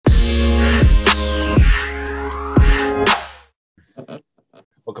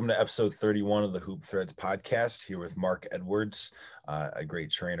to episode 31 of the Hoop Threads podcast, here with Mark Edwards, a great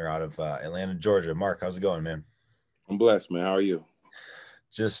trainer out of Atlanta, Georgia. Mark, how's it going, man? I'm blessed, man. How are you?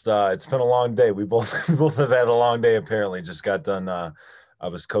 Just it's been a long day. We both have had a long day, apparently. Just got done. I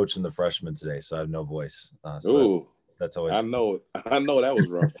was coaching the freshmen today, so I have no voice. Ooh, that's always I know that was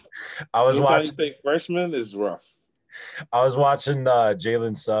rough. I was Anytime watching. you think freshman is rough. I was watching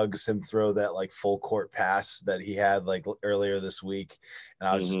Jalen Suggs, him throw that like full court pass that he had like earlier this week. And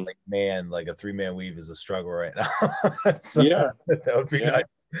I was just like, man, like a 3-man weave is a struggle right now. So yeah. That would be nice.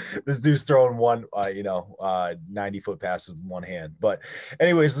 This dude's throwing 90-foot passes with one hand. But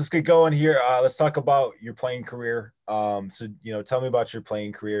anyways, let's get going here. Let's talk about your playing career. So, tell me about your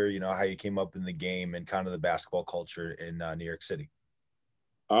playing career, how you came up in the game and kind of the basketball culture in New York City.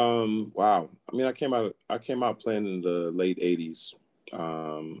 Wow. I mean, I came out playing in the late 80s,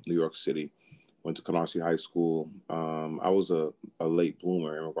 New York City. Went to Canarsie High School. I was a late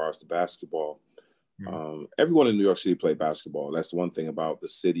bloomer in regards to basketball. Everyone in New York City played basketball. That's the one thing about the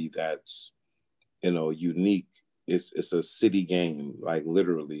city that's, unique. It's a city game, like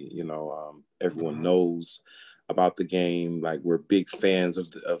literally, everyone knows about the game. Like we're big fans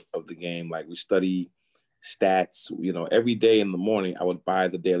of the game. Like we study stats, every day in the morning I would buy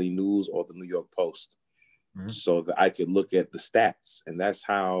the Daily News or the New York Post so that I could look at the stats. And that's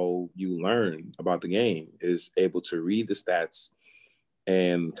how you learn about the game, is able to read the stats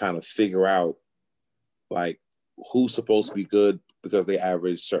and kind of figure out like who's supposed to be good because they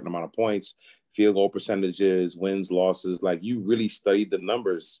average a certain amount of points, field goal percentages, wins, losses. Like you really studied the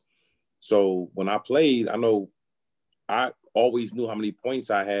numbers. So when I played, I always knew how many points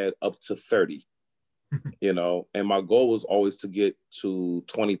I had up to 30. And my goal was always to get to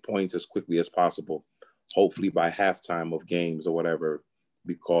 20 points as quickly as possible, hopefully by halftime of games or whatever,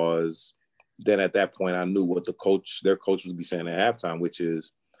 because then at that point I knew what their coach would be saying at halftime, which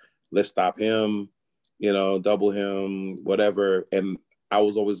is let's stop him, double him, whatever. And I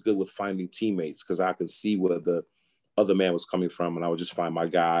was always good with finding teammates because I could see where the other man was coming from, and I would just find my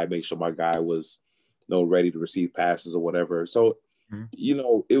guy, make sure my guy was ready to receive passes or whatever. So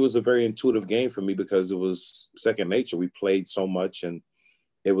it was a very intuitive game for me because it was second nature. We played so much and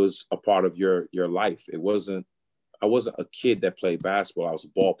it was a part of your life. I wasn't a kid that played basketball. I was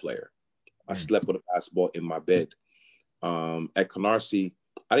a ball player. I slept with a basketball in my bed. At Canarsie,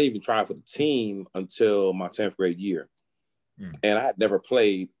 I didn't even try for the team until my 10th grade year. And I had never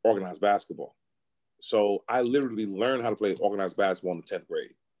played organized basketball. So I literally learned how to play organized basketball in the 10th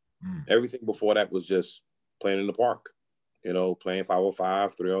grade. Everything before that was just playing in the park. Playing 5-on-5,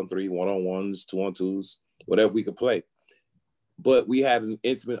 3-on-3, 1-on-1s, 2-on-2s, whatever we could play. But we had an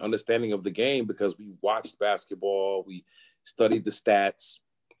intimate understanding of the game because we watched basketball, we studied the stats,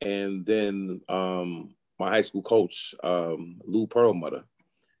 and then my high school coach, Lou Perlmutter,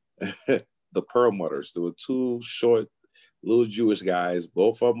 the Perlmutters, there were two short little Jewish guys.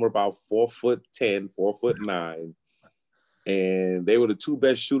 Both of them were about 4'10", 4'9", and they were the two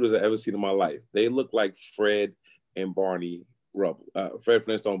best shooters I've ever seen in my life. They looked like Fred and Barney Rubble, Fred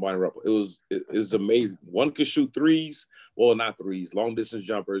Flintstone, Barney Rubble. It was amazing. One could shoot threes, well, not threes, long distance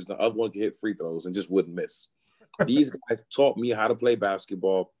jumpers. The other one could hit free throws and just wouldn't miss. These guys taught me how to play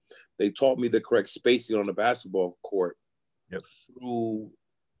basketball. They taught me the correct spacing on the basketball court through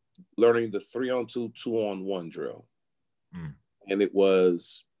learning the 3-on-2, 2-on-1 drill. And it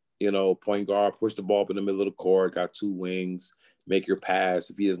was, point guard, push the ball up in the middle of the court, got two wings, make your pass.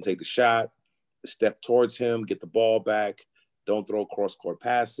 If he doesn't take the shot, step towards him, get the ball back. Don't throw cross-court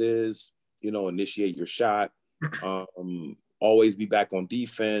passes, initiate your shot. Always be back on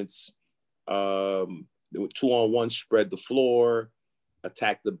defense. 2-on-1, spread the floor,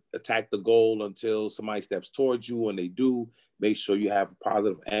 attack the goal until somebody steps towards you. When they do, make sure you have a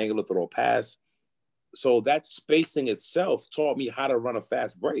positive angle to throw a pass. So that spacing itself taught me how to run a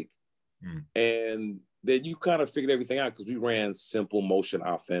fast break. And then you kind of figured everything out because we ran simple motion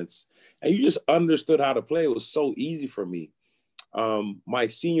offense and you just understood how to play. It was so easy for me. My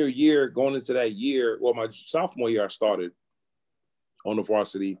senior year, going into that year, my sophomore year, I started on the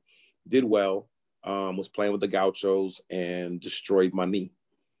varsity, did well, was playing with the Gauchos and destroyed my knee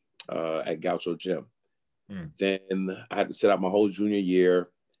at Gaucho Gym. Then I had to sit out my whole junior year,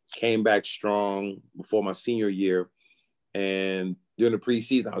 came back strong before my senior year. And during the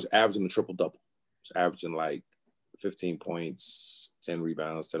preseason, I was averaging a triple-double. I was averaging like 15 points, 10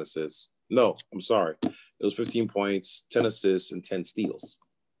 rebounds, 10 assists. No, I'm sorry. It was 15 points, 10 assists, and 10 steals.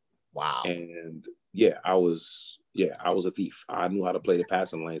 Wow. And I was a thief. I knew how to play the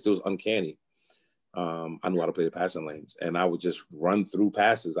passing lanes. It was uncanny. I knew how to play the passing lanes. And I would just run through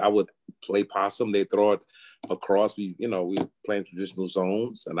passes. I would play possum. They throw it across. We playing traditional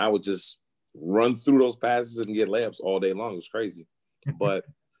zones, and I would just run through those passes and get layups all day long. It was crazy. But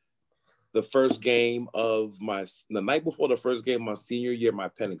the night before the first game of my senior year, my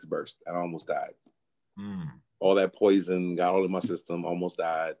appendix burst and I almost died. All that poison got all in my system, almost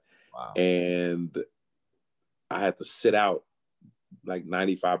died. Wow. And I had to sit out like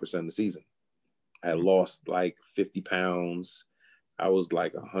 95% of the season. I had lost like 50 pounds. I was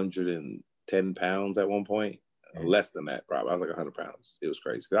like 110 pounds at one point. Less than that, probably. I was like 100 pounds. It was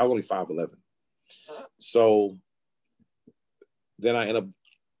crazy. I was only 5'11". So then I ended up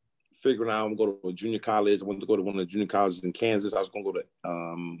figuring out I'm going to go to a junior college. I wanted to go to one of the junior colleges in Kansas. I was going to go to,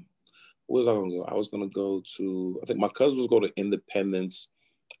 where was I going to go? I was going to go to, I think my cousin was going to Independence,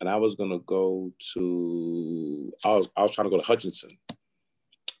 and I was going to go to, I was trying to go to Hutchinson.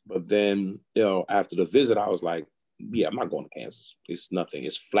 But then, after the visit, I was like, yeah, I'm not going to Kansas. It's nothing.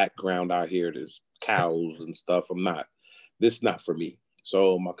 It's flat ground out here. There's cows and stuff. This is not for me.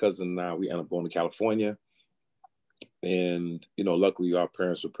 So my cousin and I, we ended up going to California. And, luckily our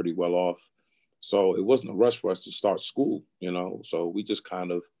parents were pretty well off. So it wasn't a rush for us to start school, So we just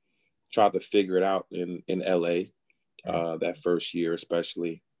kind of tried to figure it out in LA that first year,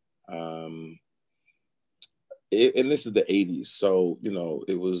 especially. And this is the 80s. So,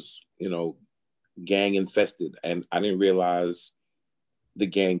 it was, gang infested. And I didn't realize the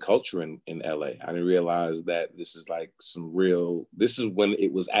gang culture in LA. I didn't realize that this is like this is when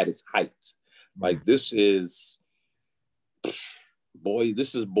it was at its height. Like this is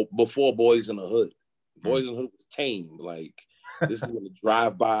before Boys in the Hood. Boys in the Hood was tame. Like this is when the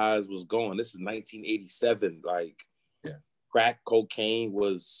drive-bys was going. This is 1987. Like crack cocaine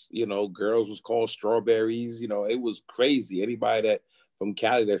was, girls was called strawberries. It was crazy. Anybody that from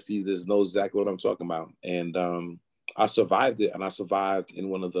Cali that sees this knows exactly what I'm talking about. And I survived it, and I survived in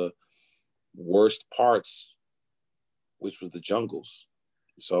one of the worst parts, which was the jungles.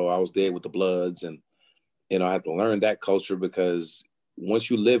 So I was there with the Bloods, and I had to learn that culture because once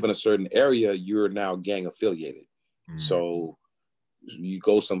you live in a certain area, you're now gang affiliated. So you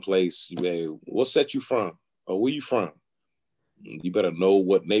go someplace, what set you from? Or where you from? You better know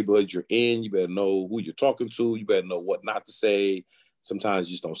what neighborhood you're in. You better know who you're talking to. You better know what not to say. Sometimes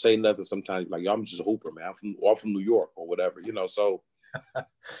you just don't say nothing. Sometimes like, I'm just a hooper, man. I'm from New York or whatever, so.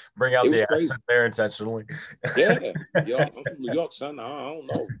 Bring out the accent there intentionally. Yeah. I'm from New York, son. I don't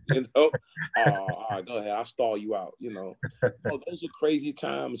know, all right, go ahead. I'll stall you out, Those are crazy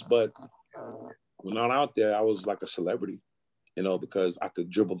times. But when I'm out there, I was like a celebrity, because I could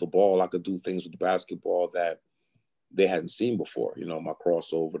dribble the ball. I could do things with the basketball that they hadn't seen before, my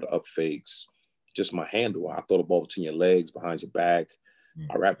crossover, the up fakes, just my handle. I throw the ball between your legs, behind your back.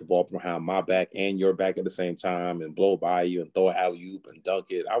 I wrap the ball behind my back and your back at the same time and blow by you and throw an alley-oop and dunk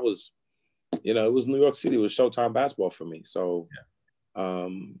it. I was, it was New York City. It was Showtime basketball for me. So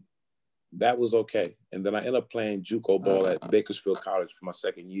that was okay. And then I ended up playing JUCO ball at Bakersfield College for my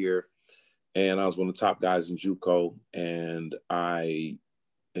second year. And I was one of the top guys in JUCO. And I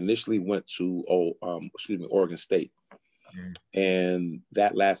initially went to Oregon State. And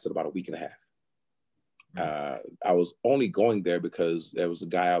that lasted about a week and a half. I was only going there because there was a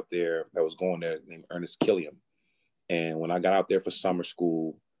guy out there that was going there named Ernest Killiam. And when I got out there for summer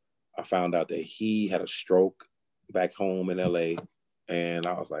school, I found out that he had a stroke back home in LA. And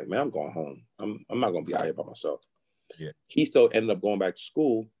I was like, man, I'm going home. I'm not going to be out here by myself. Yeah. He still ended up going back to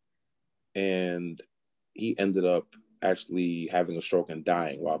school. And he ended up actually having a stroke and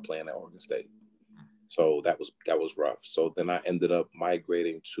dying while playing at Oregon State. So that was rough. So then I ended up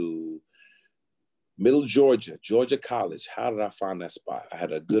migrating to Middle Georgia College. How did I find that spot? I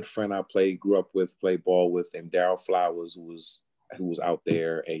had a good friend I grew up with, played ball with, named Daryl Flowers, who was out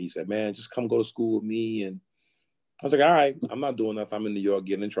there. And he said, man, just come go to school with me. And I was like, all right, I'm not doing nothing. I'm in New York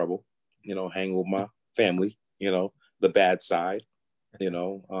getting in trouble, hanging with my family, the bad side, in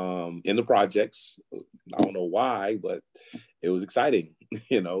the projects. I don't know why, but it was exciting.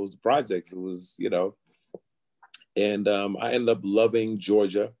 It was the projects. It was, and I ended up loving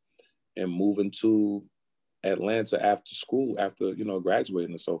Georgia and moving to Atlanta after school, after,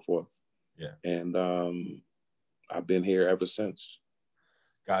 graduating and so forth. Yeah. And I've been here ever since.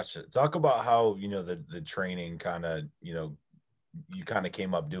 Gotcha. Talk about how, the training kind of, you kind of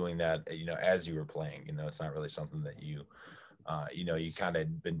came up doing that, as you were playing. It's not really something that you kind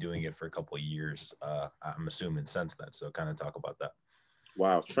of been doing it for a couple of years, I'm assuming, since then. So kind of talk about that.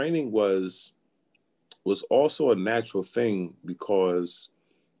 Wow. Training was also a natural thing because,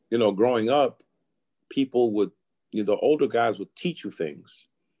 growing up, people would, the older guys would teach you things.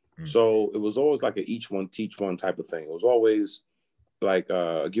 So it was always like a each one, teach one type of thing. It was always, like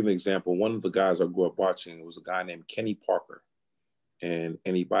I'll give an example. One of the guys I grew up watching was a guy named Kenny Parker. And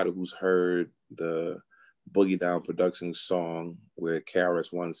anybody who's heard the Boogie Down Productions song where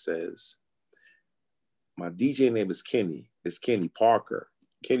KRS-One says, my DJ name is Kenny. It's Kenny Parker.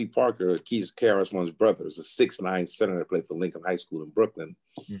 Kenny Parker, Keith KRS-One's brother, is a 6'9" center that played for Lincoln High School in Brooklyn.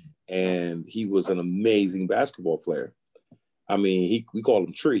 Mm-hmm. And he was an amazing basketball player. I mean, we called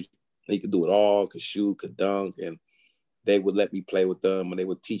him Tree. He could do it all, could shoot, could dunk. And they would let me play with them and they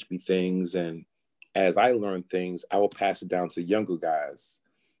would teach me things. And as I learned things, I would pass it down to younger guys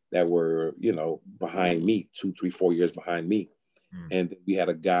that were, you know, behind me, 2, 3, 4 years behind me. Mm. And we had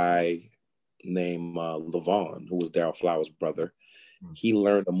a guy named Levon, who was Daryl Flowers' brother. Mm. He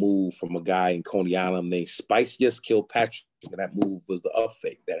learned a move from a guy in Coney Island named Spice Kilpatrick. And that move was the up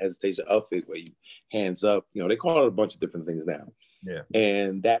fake, that hesitation up fake where you hands up. You know, they call it a bunch of different things now. Yeah.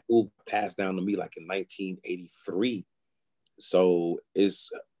 And that move passed down to me like in 1983. So it's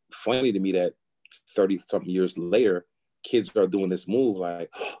funny to me that 30-something years later, kids are doing this move like,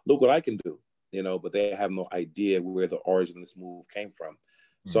 oh, look what I can do, you know, but they have no idea where the origin of this move came from.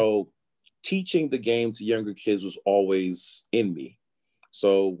 Mm-hmm. So teaching the game to younger kids was always in me.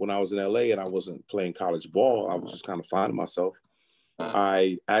 So when I was in LA and I wasn't playing college ball, I was just kind of finding myself.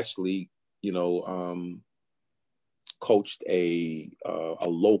 I actually, you know, coached a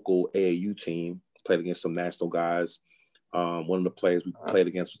local AAU team, played against some national guys. One of the players we played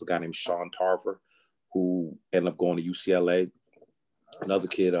against was a guy named Sean Tarver, who ended up going to UCLA. Another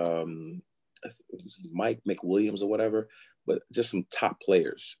kid, Mike McWilliams or whatever, but just some top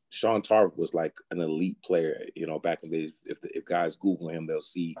players. Sean Tarver was like an elite player, you know, back in the days. If guys Google him, they'll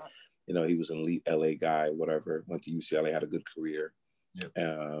see, you know, he was an elite LA guy, whatever, went to UCLA, had a good career. Yep.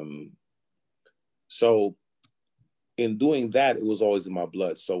 So in doing that, it was always in my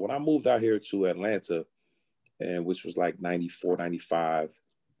blood. So when I moved out here to Atlanta, and which was like 94, 95,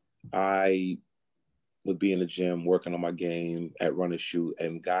 I would be in the gym working on my game at run and shoot,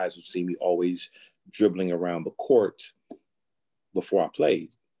 and guys would see me always dribbling around the court before I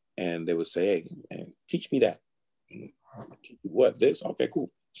played. And they would say, hey, man, teach me that. What, this? Okay, cool.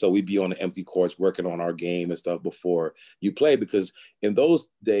 So we'd be on the empty courts working on our game and stuff before you play, because in those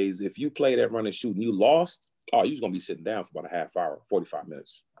days, if you played at run and shoot and you lost, oh, you was going to be sitting down for about a half hour, 45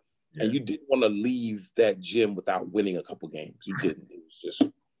 minutes. Yeah. And you didn't want to leave that gym without winning a couple games. You didn't. It was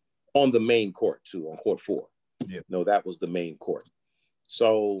just on the main court too, on court 4. Yeah. No, that was the main court.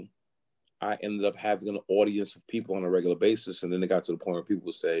 So I ended up having an audience of people on a regular basis. And then it got to the point where people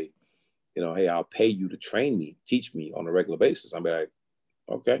would say, you know, hey, I'll pay you to train me, teach me on a regular basis. I'd be like,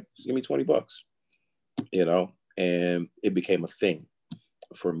 okay, just give me $20, you know, and it became a thing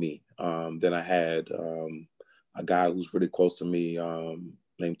for me. Then I had a guy who's really close to me,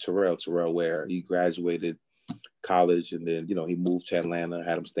 named Terrell Ware. He graduated college and then, you know, he moved to Atlanta,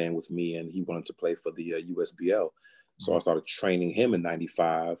 had him staying with me, and he wanted to play for the USBL. So I started training him in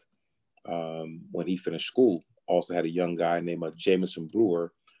 95 when he finished school. Also had a young guy named Jameson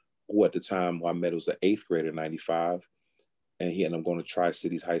Brewer, who at the time I met was an 8th grader in 95. And he ended up going to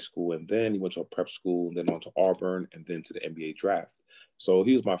Tri-Cities High School. And then he went to a prep school and then on to Auburn and then to the NBA draft. So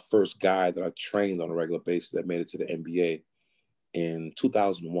he was my first guy that I trained on a regular basis that made it to the NBA in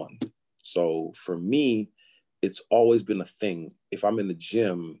 2001. So for me, it's always been a thing. If I'm in the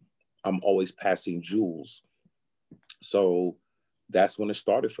gym, I'm always passing jewels. So that's when it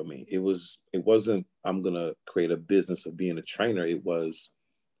started for me. It wasn't, I'm going to create a business of being a trainer. It was,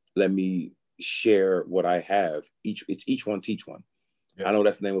 let me share what I have. It's each one teach one. Yeah. I know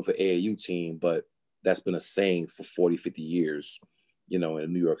that's the name of an AAU team, but that's been a saying for 40, 50 years, you know,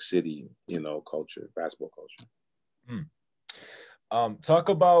 in New York City, you know, culture, basketball culture. Talk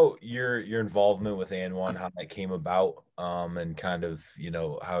about your involvement with AND1, how that came about, and kind of, you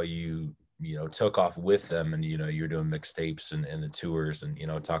know, how you took off with them, and, you know, you're doing mixtapes and the tours, and, you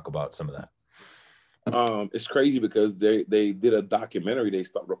know, talk about some of that. It's crazy because they did a documentary. They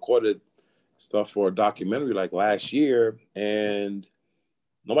recorded stuff for a documentary like last year, and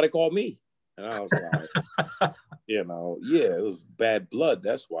nobody called me. And I was like, you know, yeah, it was bad blood.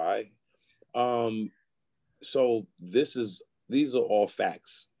 That's why. So these are all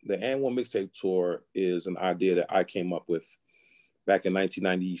facts. The AND1 mixtape tour is an idea that I came up with back in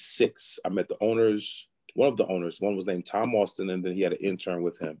 1996. I met the owners, one of the owners. One was named Tom Austin, and then he had an intern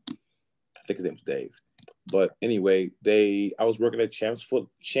with him. I think his name was Dave. But anyway, I was working at Champ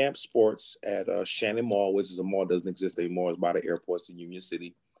Sports at Shannon Mall, which is a mall that doesn't exist anymore. It's by the airports in Union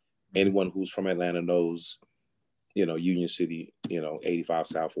City. Anyone who's from Atlanta knows, you know, Union City, you know, 85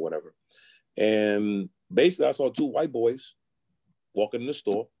 South or whatever. And basically, I saw 2 white boys walking in the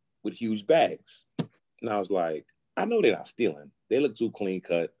store with huge bags. And I was like, I know they're not stealing. They look too clean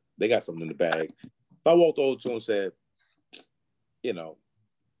cut. They got something in the bag. So I walked over to him and said, you know,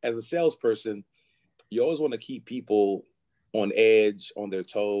 as a salesperson, you always want to keep people on edge, on their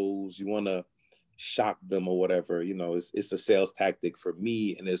toes. You want to shock them or whatever. You know, it's a sales tactic for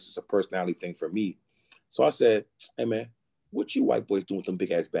me, and it's just a personality thing for me. So I said, hey, man, what you white boys doing with them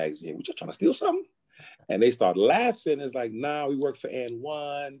big ass bags here? What you trying to steal something? And they start laughing. It's like, nah, we work for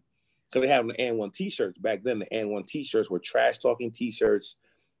AND1. Because they had the AND1 t-shirts. Back then, the AND1 t-shirts were trash talking t-shirts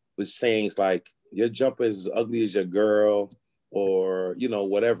with sayings like, your jumper is as ugly as your girl, or, you know,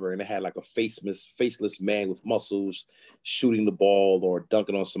 whatever. And it had like a faceless man with muscles shooting the ball or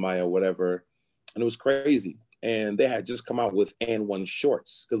dunking on somebody or whatever. And it was crazy. And they had just come out with AND1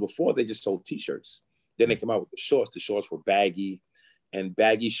 shorts, because before they just sold t-shirts. Then they came out with the shorts. The shorts were baggy, and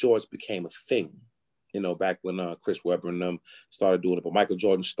baggy shorts became a thing, you know, back when Chris Webber and them started doing it. But Michael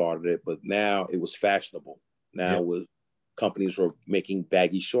Jordan started it, but now it was fashionable. Now with companies were making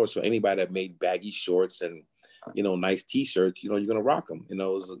baggy shorts. So anybody that made baggy shorts and, you know, nice t-shirts, you know, you're going to rock them. You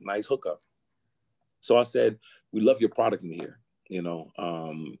know, it was a nice hookup. So I said, we love your product in here. You know,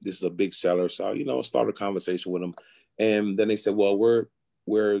 this is a big seller. So, you know, start a conversation with them. And then they said, well,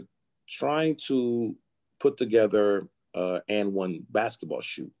 we're trying to put together AND1 basketball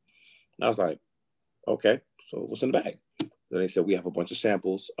shoe. And I was like, okay, so what's in the bag? Then they said, we have a bunch of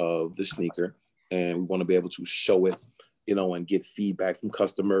samples of the sneaker, and we want to be able to show it, you know, and get feedback from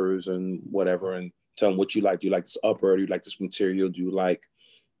customers and whatever, and tell them what you like. Do you like this upper? Do you like this material? Do you like,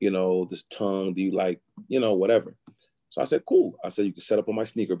 you know, this tongue? Do you like, you know, whatever? So I said, cool. I said, you can set up on my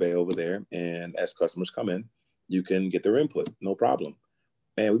sneaker bay over there, and as customers come in, you can get their input, no problem.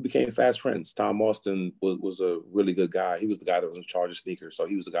 And we became fast friends. Tom Austin was a really good guy. He was the guy that was in charge of sneakers. So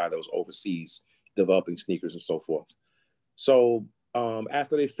he was the guy that was overseas developing sneakers and so forth. So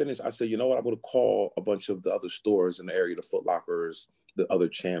after they finished, I said, you know what? I'm going to call a bunch of the other stores in the area, the Foot Lockers, the other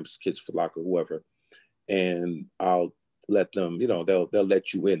Champs, Kids Foot Locker, whoever. And I'll let them, you know, they'll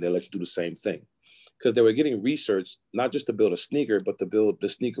let you in. They'll let you do the same thing. Because they were getting research, not just to build a sneaker, but to build the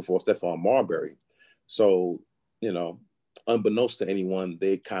sneaker for Stephon Marbury. So, you know, unbeknownst to anyone,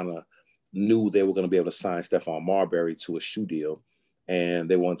 they kind of knew they were going to be able to sign Stephon Marbury to a shoe deal, and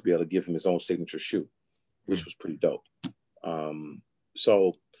they wanted to be able to give him his own signature shoe, which was pretty dope.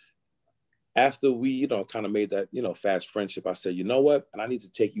 So after we, you know, kind of made that, you know, fast friendship, I said, you know what? And I need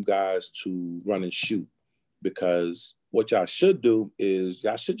to take you guys to Run and Shoot, because what y'all should do is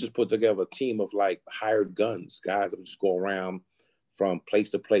y'all should just put together a team of like hired guns, guys that would just go around from place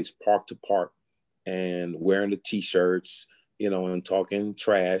to place, park to park, and wearing the t-shirts, you know, and talking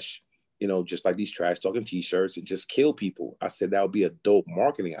trash, you know, just like these trash talking t-shirts, and just kill people. I said that would be a dope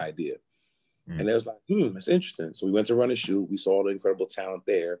marketing idea. And they was like, that's interesting. So we went to Run and Shoot. We saw the incredible talent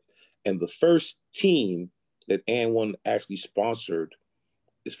there. And the first team that AND1 actually sponsored,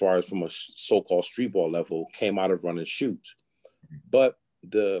 as far as from a so-called street ball level, came out of Run and Shoot. But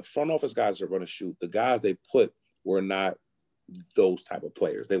the front office guys that Run and Shoot, the guys they put were not those type of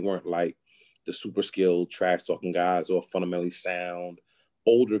players. They weren't like the super skilled trash talking guys or fundamentally sound.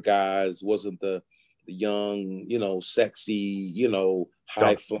 Older guys, wasn't the young, you know, sexy, you know,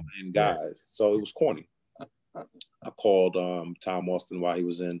 high flying guys. So it was corny. I called Tom Austin while he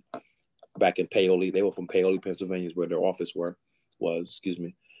was back in Paoli. They were from Paoli, Pennsylvania, where their office was.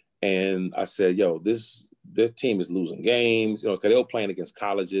 And I said, yo, this team is losing games, you know, because they were playing against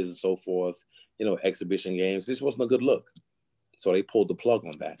colleges and so forth, you know, exhibition games. This wasn't a good look. So they pulled the plug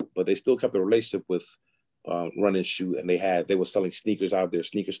on that, but they still kept a relationship with Run and Shoot, and they were selling sneakers out of their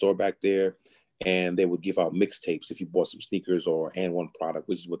sneaker store back there, and they would give out mixtapes if you bought some sneakers or AND1 product,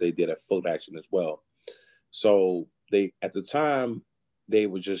 which is what they did at Foot Action as well. So at the time, they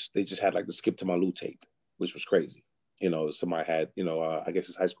just had like the Skip to My Lou tape, which was crazy. You know, somebody had, you know, I guess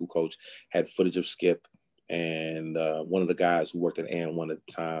his high school coach had footage of Skip, and one of the guys who worked at AND1 at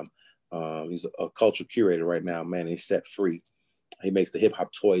the time, he's a cultural curator right now, man. He's set free. He makes the hip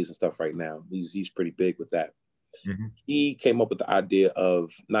hop toys and stuff right now. He's pretty big with that. He came up with the idea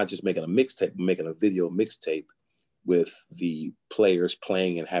of not just making a mixtape, but making a video mixtape with the players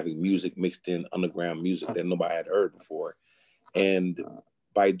playing and having music mixed in, underground music that nobody had heard before. And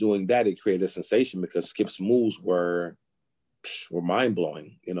by doing that, it created a sensation because Skip's moves were mind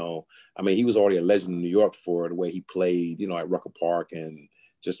blowing. You know, I mean, he was already a legend in New York for the way he played, you know, at Rucker Park and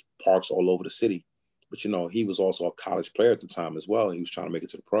just parks all over the city. But, you know, he was also a college player at the time as well. And he was trying to make it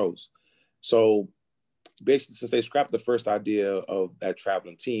to the pros. So basically, since they scrapped the first idea of that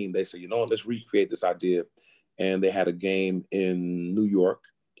traveling team, they said, you know what, let's recreate this idea. And they had a game in New York,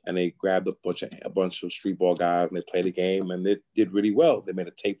 and they grabbed a bunch of street ball guys, and they played a game, and it did really well. They made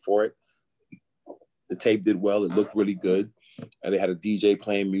a tape for it. The tape did well. It looked really good. and they had a DJ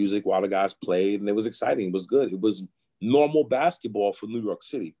playing music while the guys played, and it was exciting. It was good. It was normal basketball for New York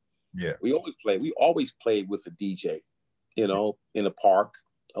City. Yeah. We always played with a DJ, you know, in a park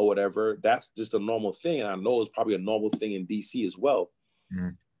or whatever. That's just a normal thing. And I know it's probably a normal thing in DC as well.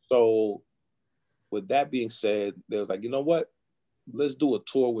 Mm. So with that being said, there was like, you know what? Let's do a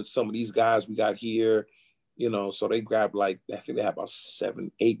tour with some of these guys we got here, you know. So they grabbed like, I think they had about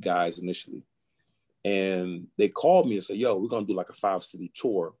 7, 8 guys initially. And they called me and said, yo, we're going to do like a 5-city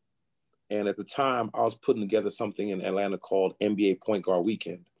tour. And at the time, I was putting together something in Atlanta called NBA Point Guard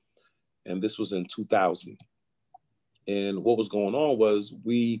Weekend. And this was in 2000. And what was going on was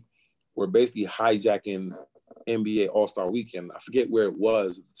we were basically hijacking NBA All-Star Weekend. I forget where it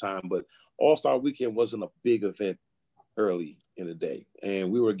was at the time, but All-Star Weekend wasn't a big event early in the day.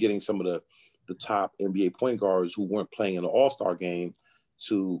 And we were getting some of the top NBA point guards who weren't playing in the All-Star game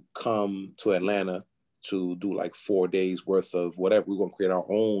to come to Atlanta to do like 4 days worth of whatever. We're going to create our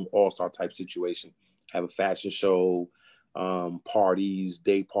own All-Star type situation, have a fashion show, parties,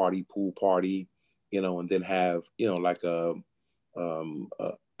 day party, pool party, you know, and then have, you know, like an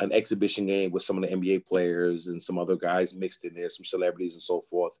exhibition game with some of the NBA players and some other guys mixed in there, some celebrities and so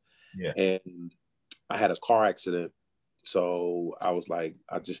forth. Yeah. And I had a car accident. So I was like,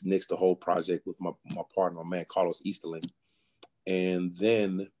 I just nixed the whole project with my partner, my man, Carlos Easterling. And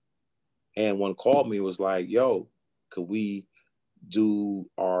then And1 called me, was like, yo, could we do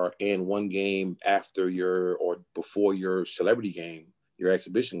our And1 game after your or before your celebrity game, your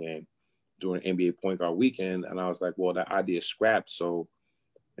exhibition game during NBA Point Guard Weekend? And I was like, well, that idea is scrapped. So,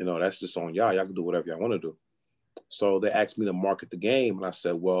 you know, that's just on y'all. Y'all can do whatever y'all want to do. So they asked me to market the game. And I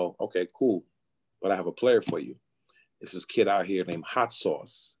said, well, okay, cool. But I have a player for you. It's this kid out here named Hot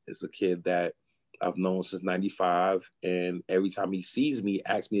Sauce. It's a kid that I've known since 95. And every time he sees me, he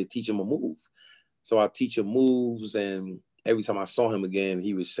asks me to teach him a move. So I teach him moves. And every time I saw him again,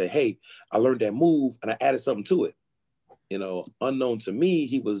 he would say, hey, I learned that move and I added something to it. You know, unknown to me,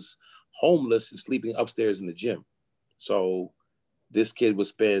 he was homeless and sleeping upstairs in the gym. So this kid would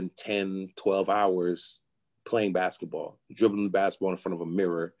spend 10, 12 hours playing basketball, dribbling the basketball in front of a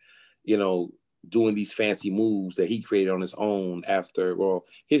mirror, you know, doing these fancy moves that he created on his own after, well,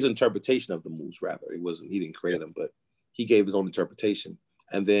 his interpretation of the moves, rather. He didn't create them, but he gave his own interpretation.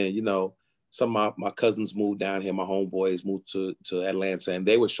 And then, you know, some of my cousins moved down here, my homeboys moved to Atlanta, and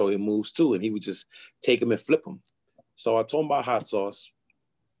they would show him moves too, and he would just take them and flip them. So I told him about Hot Sauce,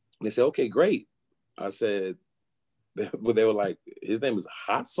 and they said, okay, great. I said, but they were like, his name is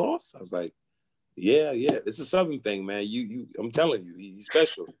Hot Sauce? I was like, yeah, it's a Southern thing, man. I'm telling you, he's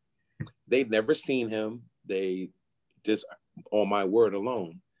special. They'd never seen him. They just on my word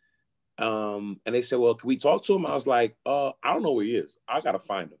alone. And they said, well, can we talk to him? I was like, I don't know where he is. I got to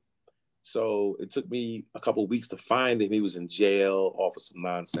find him. So it took me a couple of weeks to find him. He was in jail, off of some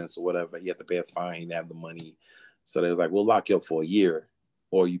nonsense or whatever. He had to pay a fine, he didn't have the money. So they was like, we'll lock you up for a year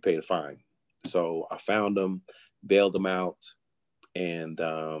or you pay the fine. So I found him, bailed him out. And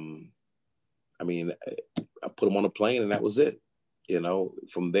I mean, I put him on a plane and that was it. You know,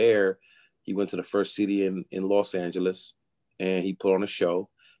 from there, he went to the first city in Los Angeles and he put on a show.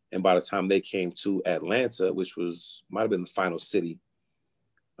 And by the time they came to Atlanta, which might have been the final city,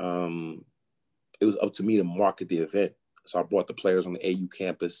 it was up to me to market the event. So I brought the players on the AU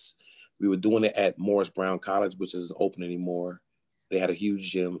campus. We were doing it at Morris Brown College, which isn't open anymore. They had a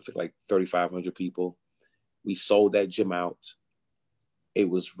huge gym for like 3,500 people. We sold that gym out. It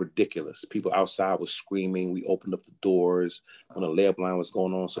was ridiculous. People outside were screaming. We opened up the doors when the layup line was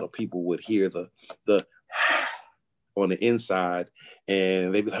going on so the people would hear the on the inside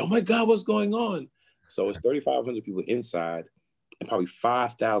and they'd be like, oh my God, what's going on? So it's 3,500 people inside and probably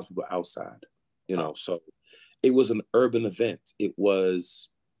 5,000 people outside, you know. So it was an urban event. It was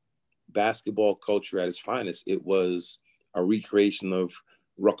basketball culture at its finest. It was a recreation of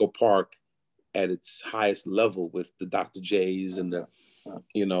Rucker Park at its highest level with the Dr. J's and the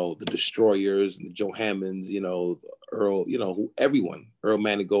Destroyers and the Joe Hammonds, you know, Earl, you know, everyone, Earl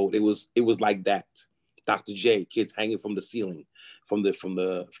Manigault. It was like that. Dr. J, kids hanging from the ceiling, from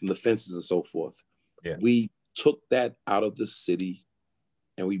the fences and so forth. Yeah. We took that out of the city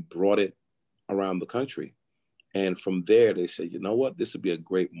and we brought it around the country. And from there, they said, you know what, this would be a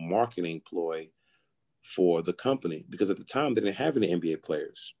great marketing ploy for the company, because at the time they didn't have any NBA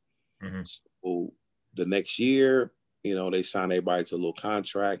players. Mm-hmm. So the next year, you know, they signed everybody to a little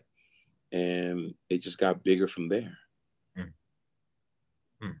contract and it just got bigger from there.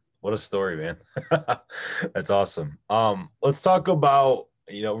 What a story, man. That's awesome. Let's talk about,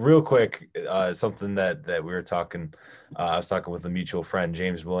 real quick, something that we were talking, I was talking with a mutual friend,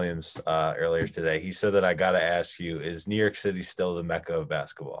 James Williams, earlier today. He said that I got to ask you, is New York City still the mecca of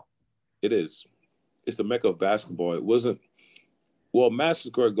basketball? It is. It's the mecca of basketball. It wasn't. Well,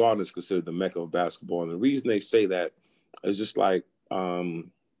 Madison Square Garden is considered the mecca of basketball, and the reason they say that is just like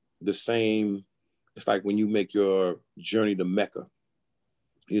the same. It's like when you make your journey to Mecca.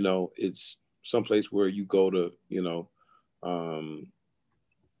 It's someplace where you go to.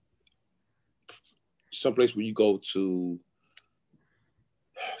 Someplace where you go to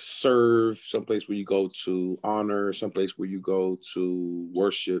serve, someplace where you go to honor, someplace where you go to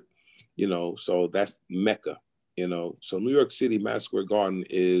worship. So that's Mecca. So New York City, Madison Square Garden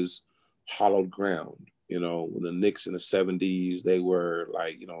is hallowed ground. When the Knicks in the 70s, they were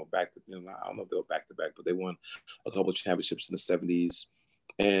like, back to, I don't know if they were back to back, but they won a couple of championships in the 70s.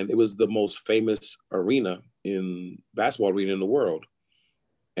 And it was the most famous arena basketball arena in the world.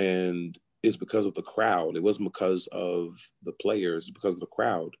 And it's because of the crowd. It wasn't because of the players, it's because of the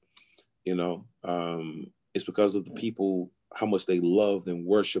crowd. It's because of the people, how much they loved and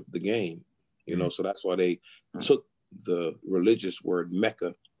worshiped the game. So that's why they took the religious word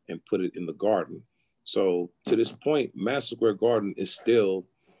Mecca and put it in the garden. So to this point, Madison Square Garden is still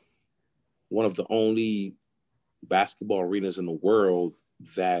one of the only basketball arenas in the world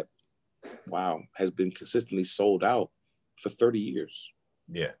that, has been consistently sold out for 30 years.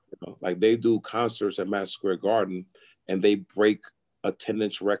 Yeah. Like they do concerts at Madison Square Garden and they break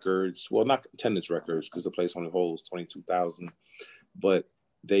attendance records. Well, not attendance records because the place only holds 22,000, but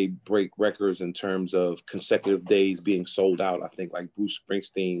they break records in terms of consecutive days being sold out. I think like Bruce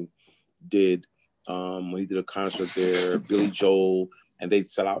Springsteen did when he did a concert there, Billy Joel, and they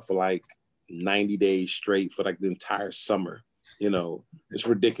sell out for like 90 days straight for like the entire summer. It's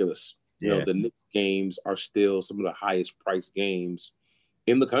ridiculous. The Knicks games are still some of the highest priced games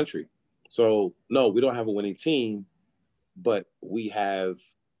in the country. So no, we don't have a winning team, but we have,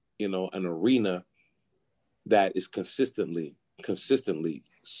 an arena that is consistently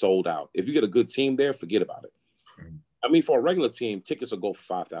sold out. If you get a good team there, forget about it. Mm-hmm. I mean, for a regular team, tickets will go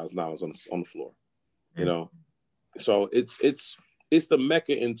for $5,000 on the floor. Mm-hmm. So it's the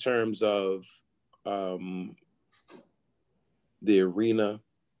Mecca in terms of the arena,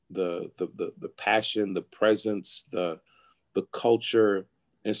 the passion, the presence, the culture,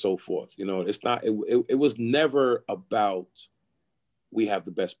 and so forth. It's not. It was never about we have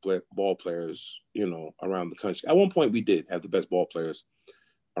the best ball players, around the country. At one point, we did have the best ball players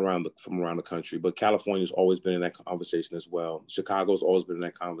from around the country, but California's always been in that conversation as well. Chicago's always been in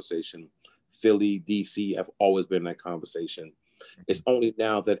that conversation. Philly, DC have always been in that conversation. It's only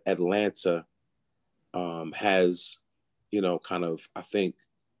now that Atlanta has, kind of, I think,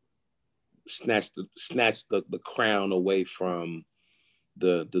 snatched the crown away from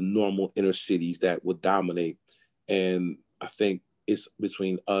the normal inner cities that would dominate. And I think it's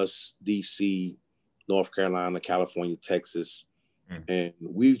between us, DC, North Carolina, California, Texas. And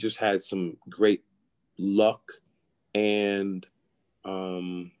we've just had some great luck. And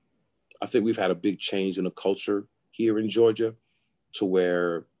I think we've had a big change in the culture here in Georgia to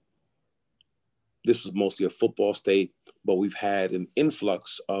where this was mostly a football state, but we've had an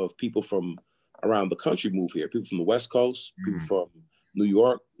influx of people from around the country move here. People from the West Coast, people from New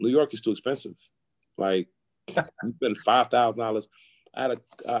York. New York is too expensive. Like, you spend $5,000. I had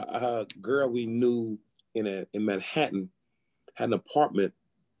a girl we knew in Manhattan had an apartment,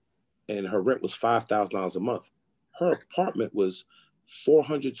 and her rent was $5,000 a month. Her apartment was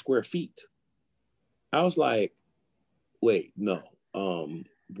 400 square feet. I was like, wait, no.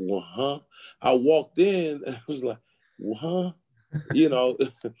 Well, huh? I walked in and I was like, well, huh?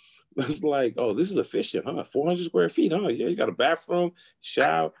 It's like, oh, this is efficient, huh? 400 square feet, huh? Yeah, you got a bathroom,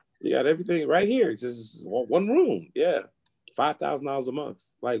 shower, you got everything right here. Just one room. Yeah. $5,000 a month.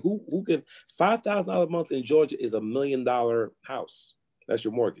 Like who can $5,000 a month in Georgia is $1 million house. That's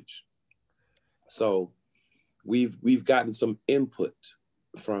your mortgage. So we've gotten some input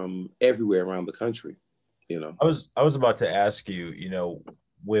from everywhere around the country. I was about to ask you,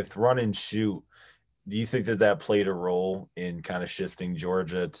 with run and shoot, do you think that played a role in kind of shifting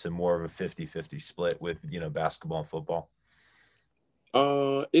Georgia to more of a 50-50 split with, basketball and football?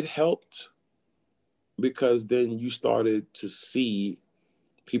 It helped because then you started to see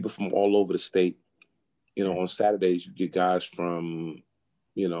people from all over the state. On Saturdays, you get guys from,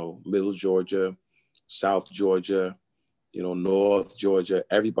 middle Georgia, South Georgia, North Georgia.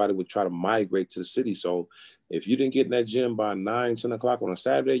 Everybody would try to migrate to the city. So if you didn't get in that gym by 9, 10 o'clock on a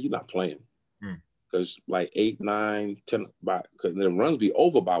Saturday, you're not playing. Because like 8, 9, 10, because the runs be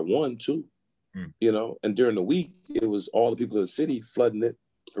over by 1, 2. Mm. you know, and during the week, it was all the people in the city flooding it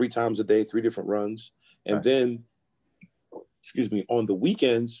 3 times a day, 3 different runs. And Right. then, excuse me, on the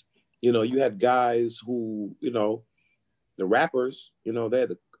weekends, you know, you had guys who, you know, the rappers, you know, they're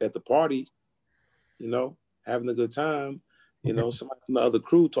at the party, you know, having a good time, you know, somebody from the other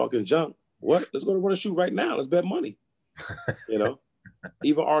crew talking junk. What? Let's go to run a shoot right now. Let's bet money, you know.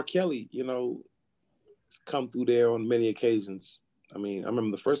 Even R. Kelly, you know, come through there on many occasions. I mean, I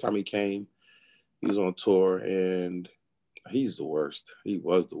remember the first time he came, he was on tour, and he's the worst. He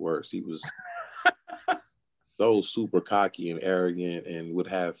was the worst. He was so super cocky and arrogant, and would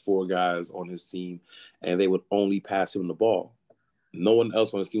have 4 guys on his team, and they would only pass him the ball. No one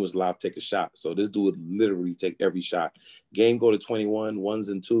else on his team was allowed to take a shot. So this dude would literally take every shot. Game go to 21, ones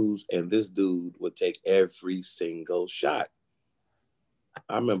and twos, and this dude would take every single shot.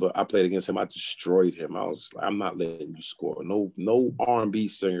 I remember I played against him. I destroyed him. I was like, I'm not letting you score. No R&B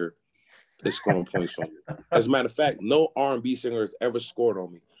singer is scoring points from you. As a matter of fact, no R&B singer has ever scored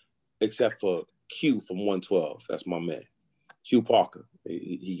on me except for Q from 112. That's my man, Q Parker.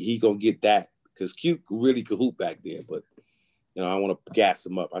 He gonna get that because Q really could hoop back then. But you know, I want to gas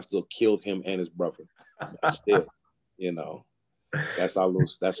him up. I still killed him and his brother. But still, you know, that's our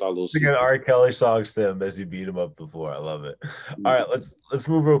little. Singing R. Kelly songs to him as you beat him up the floor. I love it. All right, let's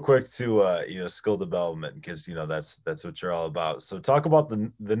move real quick to you know, skill development, because you know that's what you're all about. So talk about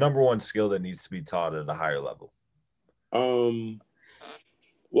the number one skill that needs to be taught at a higher level.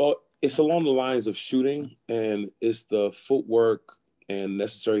 Well, it's along the lines of shooting, and it's the footwork and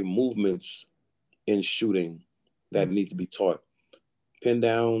necessary movements in shooting that need to be taught. Pin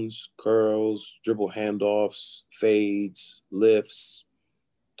downs, curls, dribble handoffs, fades, lifts,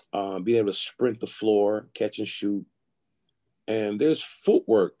 being able to sprint the floor, catch and shoot. And there's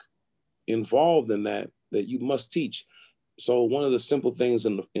footwork involved in that you must teach. So one of the simple things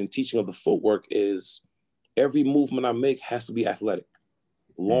in teaching of the footwork is every movement I make has to be athletic.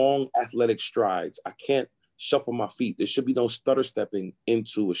 Long athletic strides. I can't shuffle my feet. There should be no stutter stepping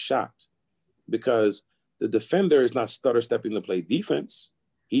into a shot, because the defender is not stutter stepping to play defense.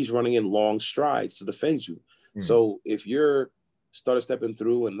 He's running in long strides to defend you. So if you're stutter stepping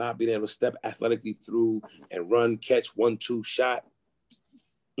through and not being able to step athletically through and run, catch 1-2 shot,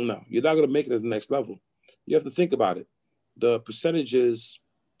 no, you're not going to make it at the next level. You have to think about it. The percentages,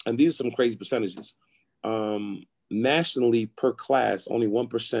 and these are some crazy percentages. Nationally, per class, only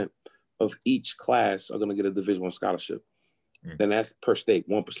 1% of each class are going to get a Division I scholarship. And that's per state,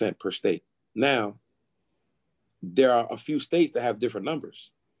 1% per state. Now, there are a few states that have different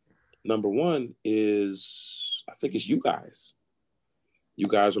numbers. Number one is, I think it's you guys. You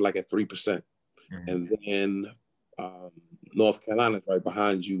guys are like at 3%. And then North Carolina is right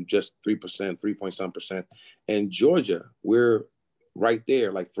behind you, just 3%, 3 point some percent. And Georgia, we're right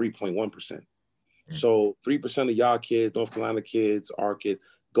there, like 3.1%. So 3% of y'all kids, North Carolina kids, our kids,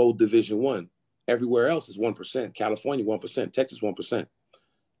 go Division I. Everywhere else is 1%. California, 1%. Texas, 1%.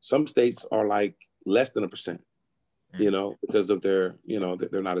 Some states are like less than 1%, you know, because of their, you know,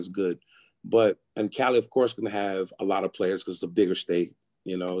 they're not as good. But, and Cali, of course, going to have a lot of players because it's a bigger state.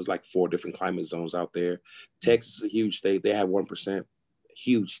 You know, it's like 4 different climate zones out there. Texas is a huge state. They have 1%,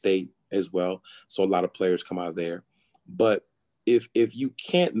 huge state as well. So a lot of players come out of there. But if you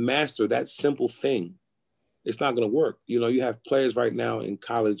can't master that simple thing, it's not going to work. You know, you have players right now in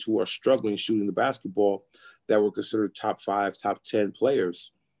college who are struggling shooting the basketball that were considered top 5, top 10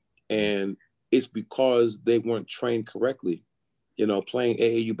 players. And it's because they weren't trained correctly. You know, playing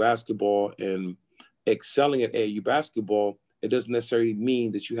AAU basketball and excelling at AAU basketball, it doesn't necessarily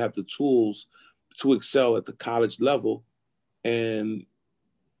mean that you have the tools to excel at the college level. And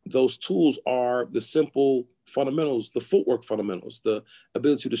those tools are the simple fundamentals, the footwork fundamentals, the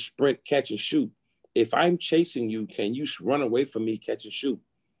ability to sprint, catch, and shoot. If I'm chasing you, can you run away from me, catch and shoot?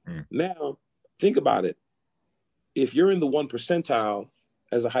 Now, think about it. If you're in the 1 percentile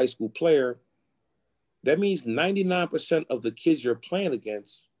as a high school player, that means 99% of the kids you're playing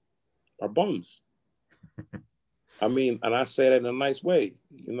against are bums. I mean, and I say that in a nice way.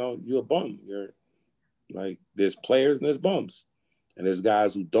 You know, you're a bum. You're like, there's players and there's bums. And there's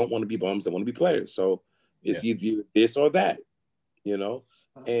guys who don't want to be bums, they want to be players. So it's either this or that, you know?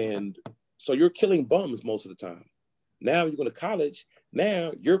 And so you're killing bums most of the time. Now you go to college,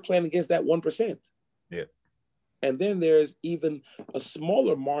 now you're playing against that 1%. Yeah. And then there's even a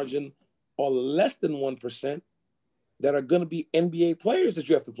smaller margin or less than 1% that are going to be NBA players that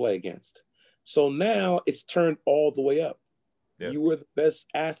you have to play against. So now it's turned all the way up. Yeah. You were the best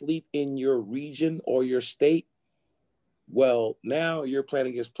athlete in your region or your state. Well, now you're playing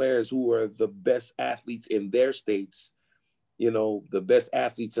against players who are the best athletes in their states, the best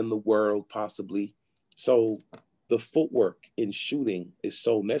athletes in the world, possibly. So the footwork in shooting is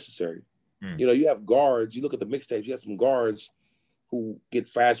so necessary. You have guards, you look at the mixtapes, you have some guards who get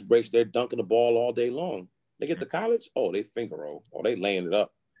fast breaks, they're dunking the ball all day long. They get to college, they finger roll, or they laying it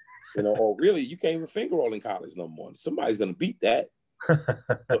up. Or really, you can't even finger roll in college no more. Somebody's going to beat that. So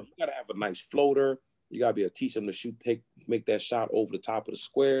you got to have a nice floater. You got to be able to teach them to make that shot over the top of the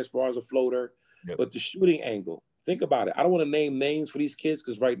square as far as a floater. Yep. But the shooting angle, think about it. I don't want to name names for these kids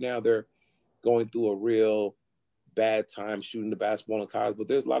because right now they're going through a real bad time shooting the basketball in college. But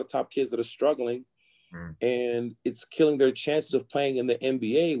there's a lot of top kids that are struggling, and it's killing their chances of playing in the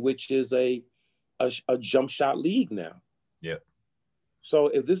NBA, which is a jump shot league now. Yeah. So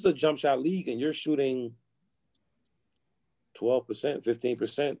if this is a jump shot league and you're shooting 12%,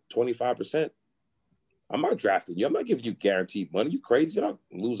 15%, 25%, I'm not drafting you. I'm not giving you guaranteed money. You crazy? I'm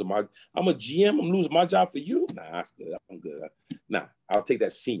a GM. I'm losing my job for you? Nah, that's good. I'm good. Nah, I'll take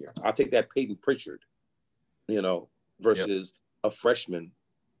that senior. I'll take that Peyton Pritchard, versus a freshman.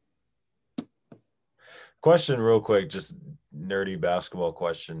 Question real quick, just nerdy basketball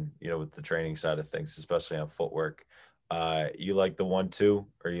question, with the training side of things, especially on footwork. You like the 1-2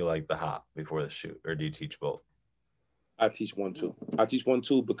 or you like the hop before the shoot, or do you teach both? I teach 1-2. I teach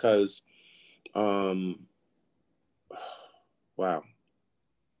 1-2 because, wow,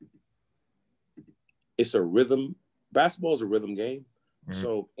 it's a rhythm. Basketball is a rhythm game.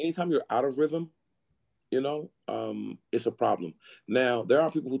 So anytime you're out of rhythm, it's a problem. Now, there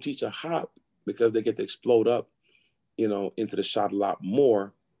are people who teach a hop because they get to explode up, into the shot a lot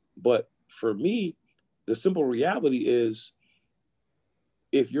more. But for me, the simple reality is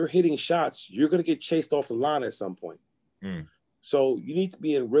if you're hitting shots, you're going to get chased off the line at some point. So you need to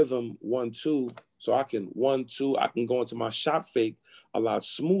be in rhythm 1-2. So I can 1-2, I can go into my shot fake a lot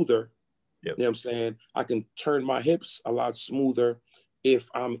smoother. Yep. You know what I'm saying? I can turn my hips a lot smoother if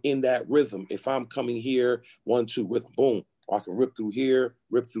I'm in that rhythm. If I'm coming here, 1-2 rhythm, boom. Or I can rip through here,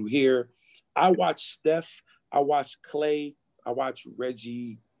 rip through here. I watch Steph, I watch Clay, I watch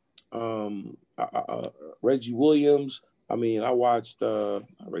Reggie Williams. I mean, I watched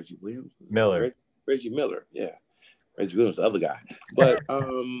Reggie Williams. Reggie Miller, yeah. Reggie Williams, the other guy. But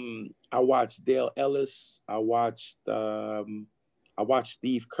I watched Dale Ellis. I watched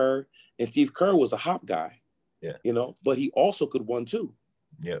Steve Kerr. And Steve Kerr was a hop guy. Yeah. But he also could 1-2.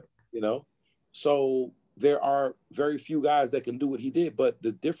 Yeah. So there are very few guys that can do what he did. But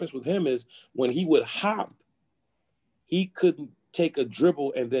the difference with him is when he would hop, he couldn't take a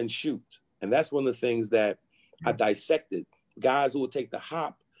dribble and then shoot. And that's one of the things that I dissected. Guys who would take the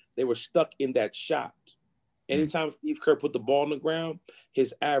hop, they were stuck in that shot. Anytime Steve Kerr put the ball on the ground,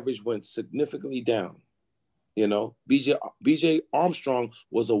 his average went significantly down. BJ Armstrong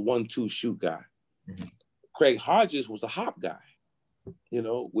was a 1-2 shoot guy. Craig Hodges was a hop guy,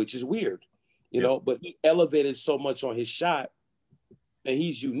 which is weird, but he elevated so much on his shot, and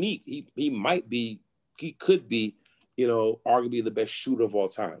he's unique. He could be, arguably the best shooter of all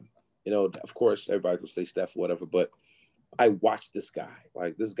time. Of course, everybody will say Steph or whatever, but I watched this guy.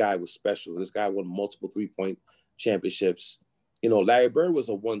 Like, this guy was special. This guy won multiple 3-point championships. Larry Bird was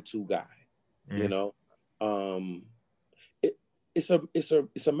a 1-2 guy. It's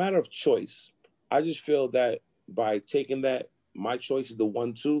a matter of choice. I just feel that by taking that, my choice is the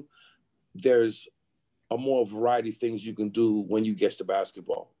 1-2. There's a more variety of things you can do when you get to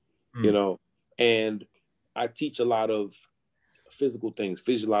basketball. And I teach a lot of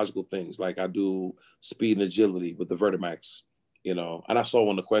physiological things. Like I do speed and agility with the Vertimax, and I saw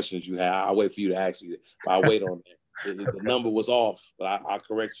one of the questions you had. I'll wait for you to ask me, but I'll wait on that. The number was off, but I'll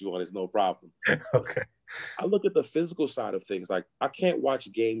correct you on it. It's no problem. Okay. I look at the physical side of things. Like, I can't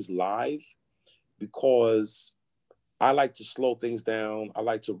watch games live because I like to slow things down. I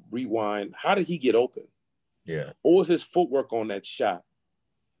like to rewind. How did he get open? Yeah. What was his footwork on that shot?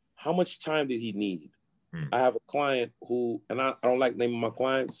 How much time did he need? I have a client who, and I don't like naming my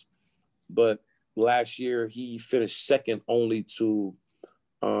clients, but last year he finished second only to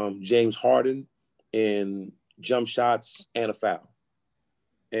James Harden in jump shots and a foul.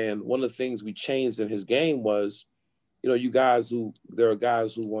 And one of the things we changed in his game was, there are guys who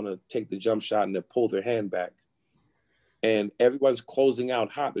want to take the jump shot and they pull their hand back. And everyone's closing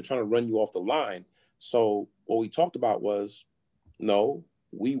out hot. They're trying to run you off the line. So what we talked about was, no,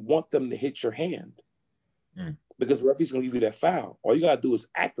 we want them to hit your hand. Because the referee's going to give you that foul. All you got to do is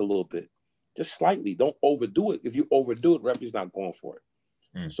act a little bit, just slightly. Don't overdo it. If you overdo it, referee's not going for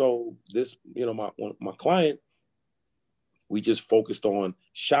it. So this, my client, we just focused on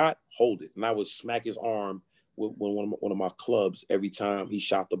shot, hold it. And I would smack his arm with one of my clubs every time he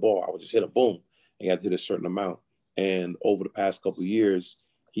shot the ball. I would just hit a boom, and you had to hit a certain amount. And over the past couple of years,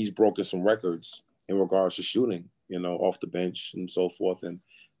 he's broken some records in regards to shooting, off the bench and so forth. And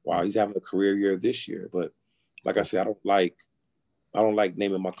wow, he's having a career year this year. But like I said, I don't like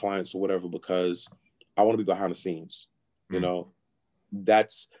naming my clients or whatever, because I want to be behind the scenes.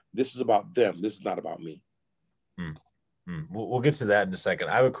 This is about them. This is not about me. We'll get to that in a second.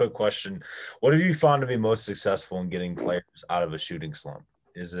 I have a quick question. What have you found to be most successful in getting players out of a shooting slump?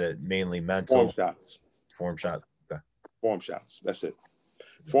 Is it mainly mental? Form shots. Okay. Form shots. That's it.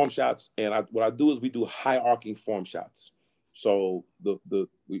 Form shots. And what I do is we do high arcing form shots. So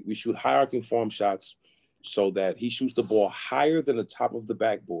we shoot high arcing form shots so that he shoots the ball higher than the top of the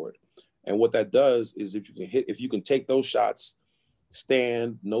backboard. And what that does is if you can take those shots,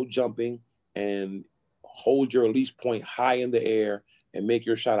 stand, no jumping, and hold your release point high in the air and make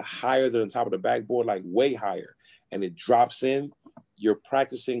your shot higher than the top of the backboard, like way higher, and it drops in, you're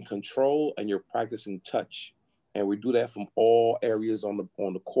practicing control and you're practicing touch. And we do that from all areas on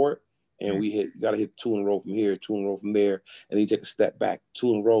the court. And you got to hit 2 in a row from here, 2 in a row from there. And then you take a step back,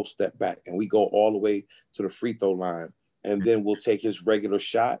 2 in a row, step back. And we go all the way to the free throw line. And then we'll take his regular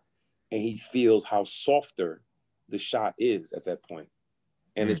shot and he feels how softer the shot is at that point.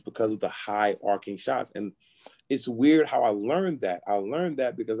 And it's because of the high arcing shots. And it's weird how I learned that. I learned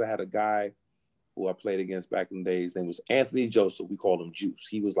that because I had a guy who I played against back in the days. His name was Anthony Joseph. We called him Juice.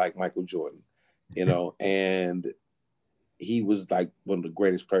 He was like Michael Jordan, and he was like one of the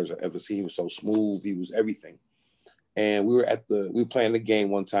greatest players I've ever seen. He was so smooth. He was everything. And we were playing the game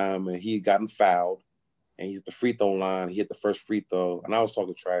one time and he had gotten fouled and he's at the free throw line. He hit the first free throw and I was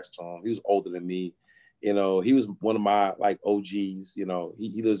talking trash to him. He was older than me. He was one of my like OGs. He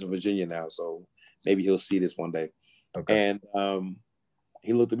lives in Virginia now, so maybe he'll see this one day. Okay. And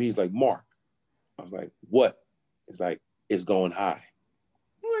he looked at me. He's like, "Mark." I was like, "What?" He's like, "It's going high."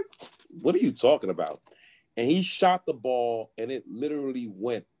 I'm like, "What are you talking about?" And he shot the ball, and it literally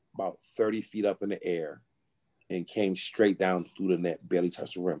went about 30 feet up in the air, and came straight down through the net, barely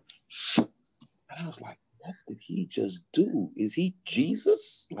touched the rim. And I was like, "What did he just do? Is he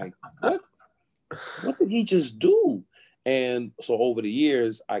Jesus? Like what?" What did he just do? And so over the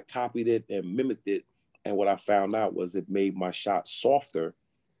years, I copied it and mimicked it. And what I found out was it made my shot softer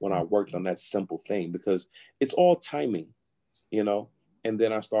when I worked on that simple thing, because it's all timing, And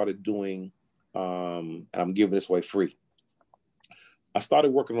then I started doing, and I'm giving this away free. I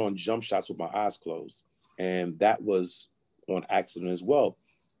started working on jump shots with my eyes closed. And that was on accident as well.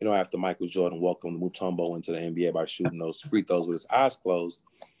 After Michael Jordan welcomed Mutombo into the NBA by shooting those free throws with his eyes closed,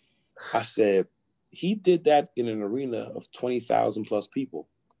 I said, he did that in an arena of 20,000 plus people.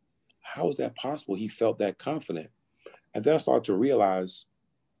 How is that possible? He felt that confident. And then I started to realize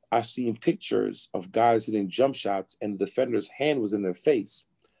I seen pictures of guys hitting jump shots and the defender's hand was in their face.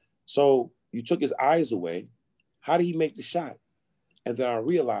 So you took his eyes away. How did he make the shot? And then I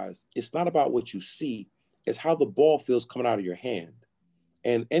realized it's not about what you see, it's how the ball feels coming out of your hand.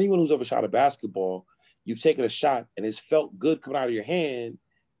 And anyone who's ever shot a basketball, you've taken a shot and it's felt good coming out of your hand.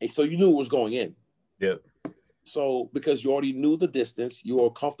 And so you knew it was going in. Yep. So because you already knew the distance, you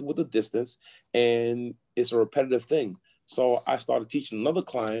were comfortable with the distance, and it's a repetitive thing. So I started teaching another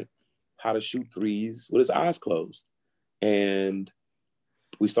client how to shoot threes with his eyes closed. And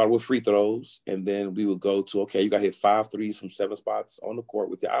we started with free throws, and then we would go to, okay, you got to hit 5 threes from 7 spots on the court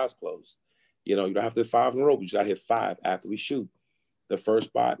with your eyes closed. You don't have to hit 5 in a row, but you got to hit 5 after we shoot. The first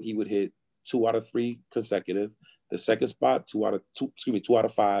spot, he would hit 2 out of 3 consecutive. The second spot, 2 out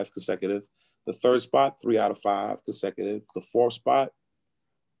of 5 consecutive. The third spot, 3 out of 5 consecutive. The fourth spot,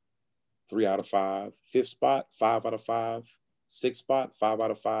 3 out of 5. Fifth spot, 5 out of 5. Sixth spot, 5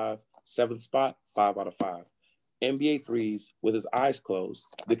 out of 5. Seventh spot, 5 out of 5. NBA threes with his eyes closed,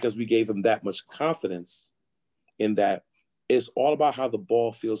 because we gave him that much confidence in that it's all about how the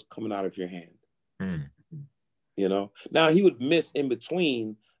ball feels coming out of your hand. Now he would miss in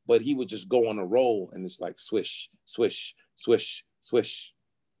between, but he would just go on a roll and it's like swish, swish, swish, swish.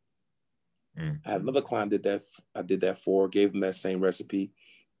 I had another client I did that for, gave him that same recipe,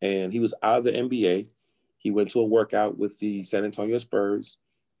 and he was out of the NBA. He went to a workout with the San Antonio Spurs,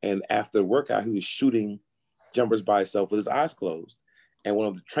 and after the workout, he was shooting jumpers by himself with his eyes closed. And one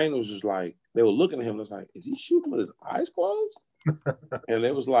of the trainers was like, they were looking at him and was like, "Is he shooting with his eyes closed?" And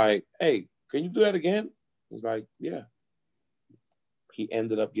it was like, "Hey, can you do that again?" He was like, "Yeah." He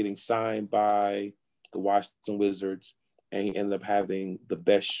ended up getting signed by the Washington Wizards, and he ended up having the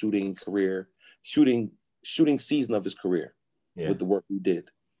best shooting season of his career with the work he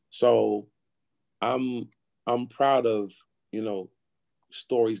did. So I'm proud of,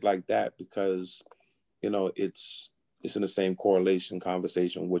 stories like that, because, it's in the same correlation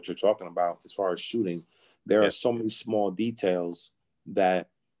conversation what you're talking about as far as shooting, There are so many small details that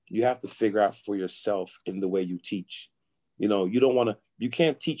you have to figure out for yourself in the way you teach. You know, you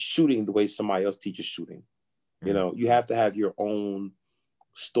can't teach shooting the way somebody else teaches shooting. You know, you have to have your own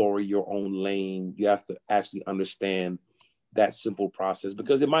story, your own lane. You have to actually understand that simple process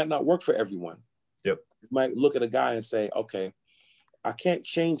because it might not work for everyone. Yep. You might look at a guy and say, okay, I can't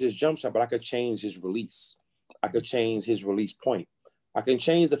change his jump shot, but I could change his release. I could change his release point. I can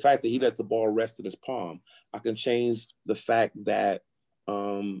change the fact that he lets the ball rest in his palm. I can change the fact that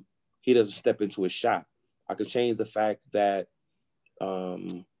he doesn't step into his shot. I can change the fact that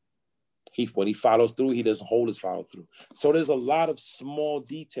when he follows through, he doesn't hold his follow through. So there's a lot of small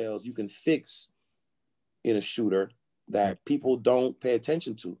details you can fix in a shooter that people don't pay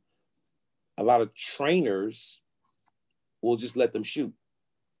attention to. A lot of trainers will just let them shoot.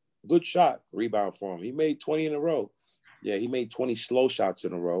 Good shot, rebound for him. He made 20 in a row. Yeah, he made 20 slow shots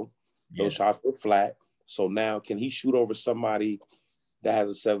in a row. Those shots were flat. So now can he shoot over somebody that has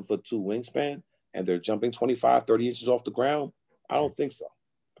a 7'2" wingspan and they're jumping 25, 30 inches off the ground? I don't think so.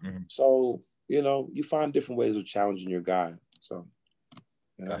 So, you know, you find different ways of challenging your guy. So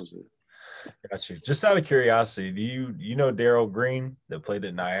that was it. Got you. Just out of curiosity, do you know Daryl Green that played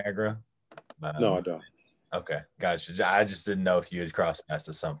at Niagara? No, I don't. Okay, gotcha. I just didn't know if you had crossed paths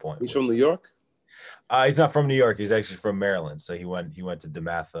at some point. He's from New York? He's not from New York. He's actually from Maryland. So he went to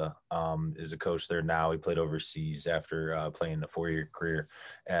DeMatha, is a coach there now. He played overseas after playing a 4-year career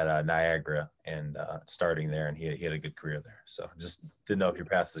at Niagara and starting there, and he had a good career there. So just didn't know if your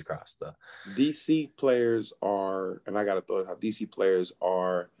paths had crossed. DC players are, and I got to throw it out, DC players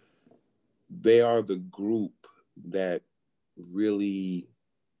are, they are the group that really,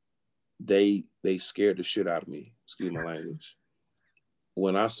 they scared the shit out of me. Excuse my language.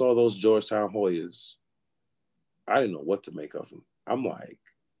 When I saw those Georgetown Hoyas, I didn't know what to make of them. I'm like,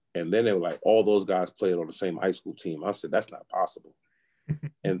 and then they were like, all those guys played on the same high school team. I said, that's not possible.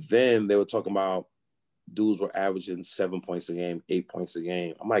 And then they were talking about dudes were averaging 7 points a game, 8 points a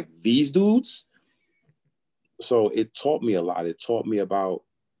game. I'm like, these dudes? So it taught me a lot. It taught me about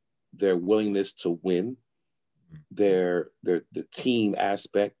their willingness to win, the team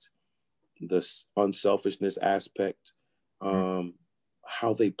aspect, the unselfishness aspect,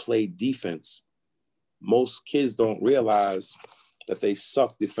 how they play defense. Most kids don't realize that they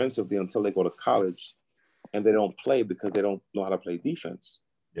suck defensively until they go to college and they don't play because they don't know how to play defense.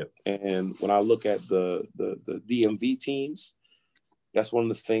 Yep. And when I look at the DMV teams, that's one of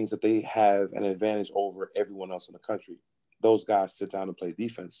the things that they have an advantage over everyone else in the country. Those guys sit down and play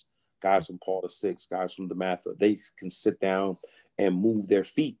defense. Guys from Paul VI, guys from DeMatha, they can sit down and move their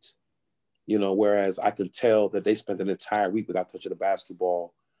feet. You know, whereas I can tell that they spent an entire week without touching the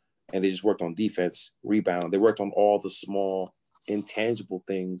basketball and they just worked on defense, rebound. They worked on all the small, intangible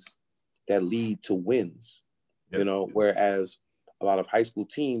things that lead to wins, you know, whereas a lot of high school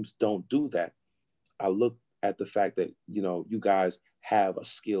teams don't do that. I look at the fact that, you know, you guys have a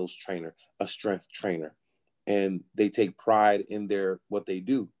skills trainer, a strength trainer, and they take pride in what they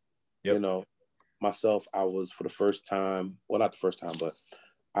do. You know, myself, I was for the first time, well, not the first time, but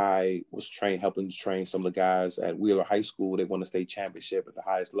I was helping to train some of the guys at Wheeler High School. They won a state championship at the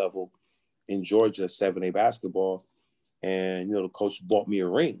highest level in Georgia, 7A basketball. And, you know, the coach bought me a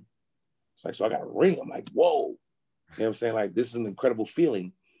ring. It's like, so I got a ring. I'm like, whoa. You know what I'm saying? Like, this is an incredible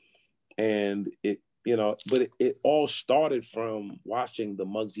feeling. And it, you know, but it all started from watching the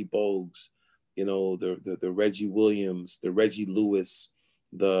Muggsy Bogues, you know, the Reggie Williams, the Reggie Lewis,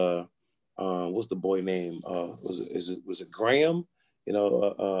 the, what's the boy name? Was it Graham? You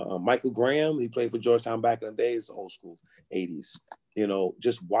know, Michael Graham, he played for Georgetown back in the days, old school, 80s. You know,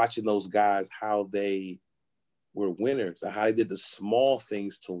 just watching those guys, how they were winners and how they did the small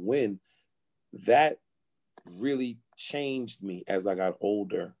things to win, that really changed me as I got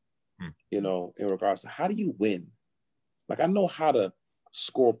older, you know, in regards to how do you win? Like, I know how to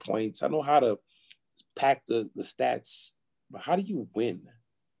score points. I know how to pack the stats, but how do you win?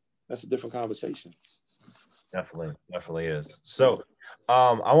 That's a different conversation. Definitely is. So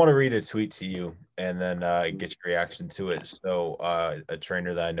I want to read a tweet to you and then get your reaction to it. So a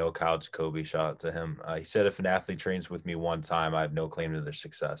trainer that I know, Kyle Jacoby, shout out to him. He said, if an athlete trains with me one time, I have no claim to their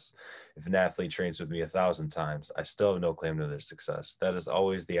success. If an athlete trains with me 1,000 times, I still have no claim to their success. That is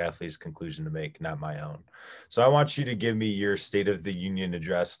always the athlete's conclusion to make, not my own. So I want you to give me your State of the Union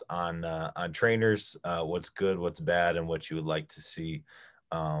address on trainers, what's good, what's bad, and what you would like to see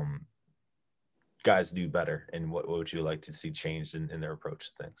guys do better, and what would you like to see changed in their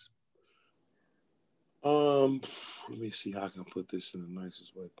approach to things? Let me see how I can put this in the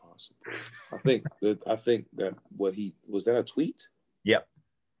nicest way possible. I think that what he was, that a tweet? Yep.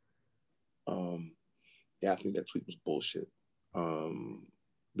 Yeah, I think that tweet was bullshit.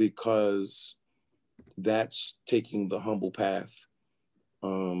 Because that's taking the humble path.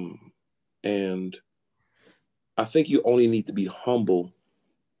 And I think you only need to be humble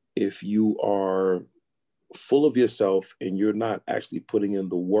if you are full of yourself and you're not actually putting in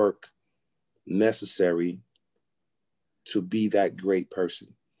the work necessary to be that great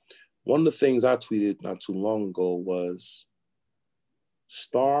person. One of the things I tweeted not too long ago was,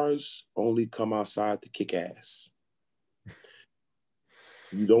 stars only come outside to kick ass.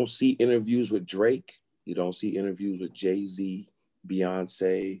 You don't see interviews with Drake. You don't see interviews with Jay-Z,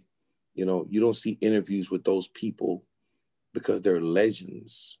 Beyonce. You know, you don't see interviews with those people because they're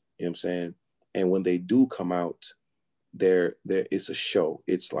legends. You know what I'm saying? And when they do come out, it's a show.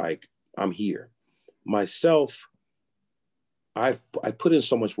 It's like, I'm here. Myself, I put in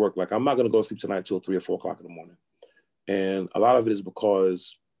so much work. Like, I'm not going to go to sleep tonight till 3 or 4 o'clock in the morning. And a lot of it is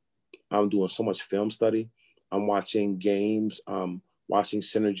because I'm doing so much film study. I'm watching games, watching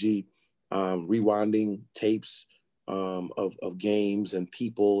Synergy, rewinding tapes of games and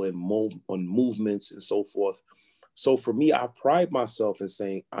people and on movements and so forth. So for me, I pride myself in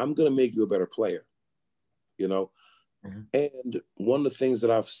saying, I'm going to make you a better player, you know? Mm-hmm. And one of the things that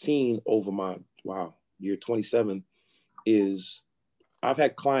I've seen over my, year 27 is I've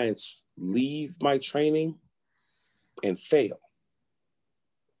had clients leave my training and fail,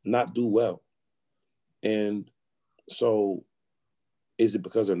 not do well. And so is it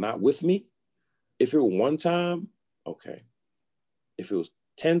because they're not with me? If it were one time, okay. If it was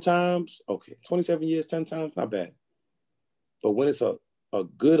 10 times, okay. 27 years, 10 times, not bad. But when it's a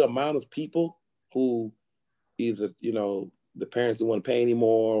good amount of people who either, you know, the parents didn't want to pay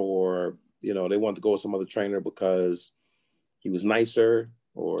anymore, or, you know, they want to go with some other trainer because he was nicer,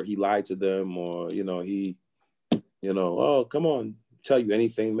 or he lied to them, or, you know, oh, come on, tell you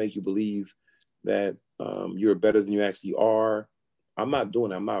anything, make you believe that you're better than you actually are. I'm not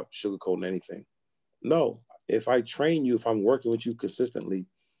doing that. I'm not sugarcoating anything. No, if I train you, if I'm working with you consistently,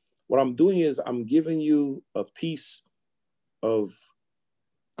 what I'm doing is I'm giving you a piece of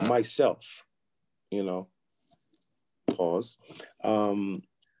myself, you know, pause.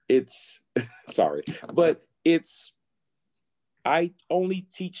 It's, sorry, but I only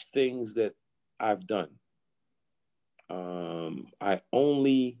teach things that I've done. I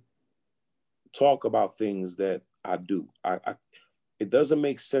only talk about things that I do. It doesn't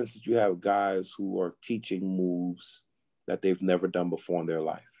make sense that you have guys who are teaching moves that they've never done before in their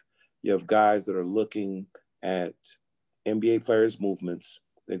life. You have guys that are looking at NBA players' movements.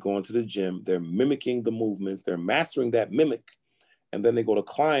 They're going to the gym. They're mimicking the movements. They're mastering that mimic. And then they go to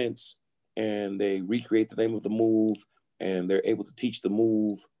clients and they recreate the name of the move and they're able to teach the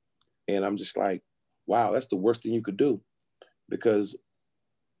move. And I'm just like, wow, that's the worst thing you could do. Because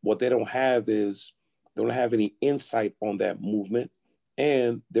what they don't have is, they don't have any insight on that movement,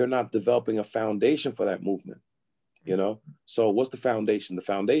 and they're not developing a foundation for that movement, you know? So what's the foundation? The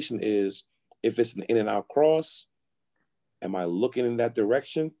foundation is, if it's an in and out cross, am I looking in that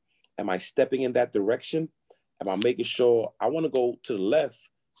direction? Am I stepping in that direction? Am I making sure I want to go to the left?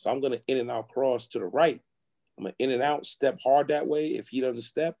 So I'm going to in and out cross to the right. I'm going to in and out, step hard that way. If he doesn't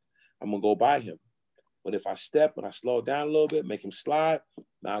step, I'm going to go by him. But if I step and I slow it down a little bit, make him slide,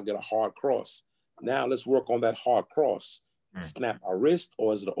 now I get a hard cross. Now let's work on that hard cross. Snap my wrist,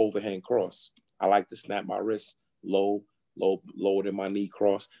 or is it an overhand cross? I like to snap my wrist lower than my knee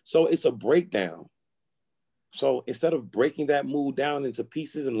cross. So it's a breakdown. So instead of breaking that move down into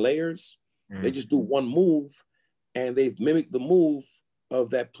pieces and layers, they just do one move and they've mimicked the move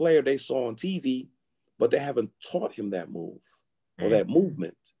of that player they saw on TV, but they haven't taught him that move or that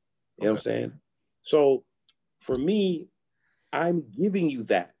movement. You know what I'm saying? So for me, I'm giving you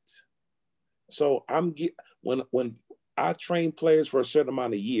that. So when I train players for a certain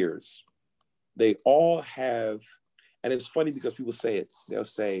amount of years, they all have, and it's funny because people say it, they'll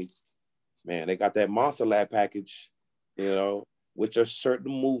say, man, they got that Monster Lab package, you know, which are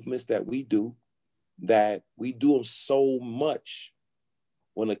certain movements that we do them so much.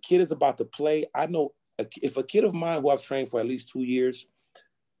 When a kid is about to play, I know if a kid of mine who I've trained for at least 2 years,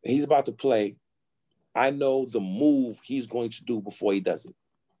 and he's about to play, I know the move he's going to do before he does it.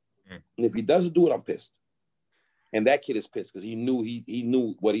 And if he doesn't do it, I'm pissed. And that kid is pissed because he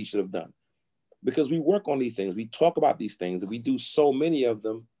knew what he should have done. Because we work on these things, we talk about these things, and we do so many of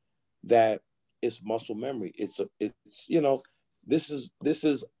them that it's muscle memory. It's you know, these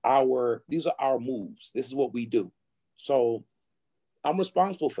are our moves. This is what we do. So I'm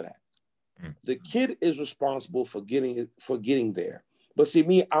responsible for that. The kid is responsible for getting there. But see,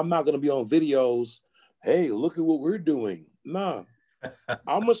 me, I'm not going to be on videos. Hey, look at what we're doing. Nah,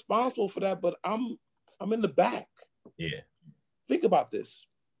 I'm responsible for that, but I'm I'm in the back. Yeah. Think about this.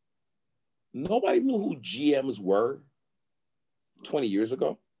 Nobody knew who GMs were 20 years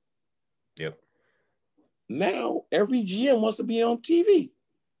ago. Yep. Now, every GM wants to be on TV.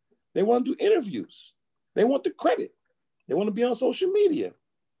 They want to do interviews. They want the credit. They want to be on social media.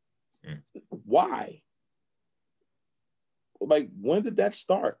 Why? Like, when did that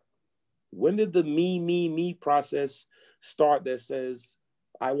start? When did the me process start that says,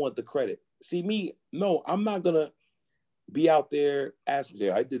 I want the credit? See, me, no, I'm not going to be out there asking,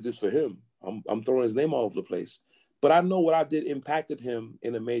 yeah, I did this for him. I'm throwing his name all over the place. But I know what I did impacted him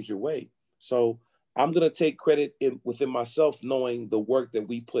in a major way. So I'm going to take credit within myself, knowing the work that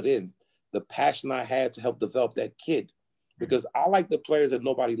we put in, the passion I had to help develop that kid. Because I like the players that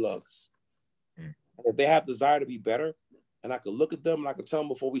nobody loves. If they have desire to be better, and I could look at them and I could tell them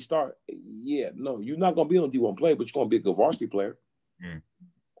before we start, yeah, no, you're not going to be on D1 player, but you're going to be a good varsity player.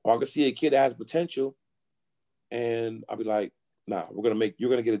 Or I can see a kid that has potential, and I'll be like, nah, you're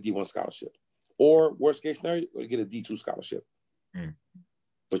going to get a D1 scholarship. Or worst case scenario, you're going to get a D2 scholarship.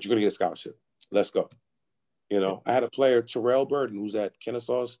 But you're going to get a scholarship. Let's go. You know, I had a player, Terrell Burden, who's at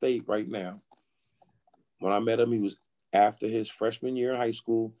Kennesaw State right now. When I met him, he was after his freshman year in high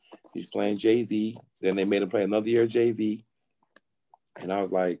school. He's playing JV. Then they made him play another year JV. And I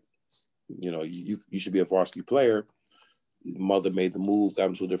was like, you know, you should be a varsity player. His mother made the move, got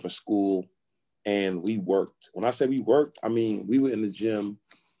him to a different school, and we worked. When I say we worked, I mean, we were in the gym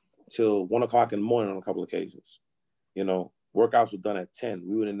till 1 o'clock in the morning on a couple of occasions. You know, workouts were done at 10.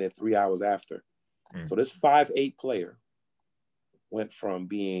 We were in there 3 hours after. So this 5'8" player went from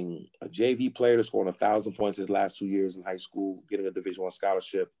being a JV player to scoring 1,000 points his last 2 years in high school, getting a Division I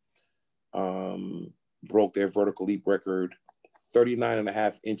scholarship, broke their vertical leap record,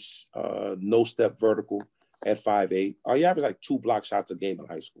 39.5-inch no-step vertical at 5'8". He averaged like 2 block shots a game in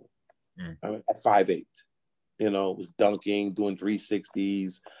high school. I mean, at 5'8". You know, was dunking, doing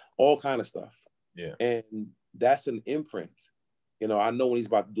 360s, all kind of stuff. Yeah. And that's an imprint. You know, I know when he's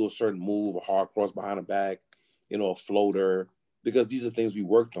about to do a certain move, a hard cross behind the back, you know, a floater, because these are things we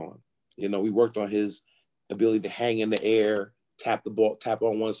worked on. You know, we worked on his ability to hang in the air, tap the ball, tap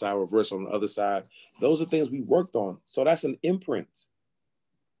on one side, reverse on the other side. Those are things we worked on. So that's an imprint.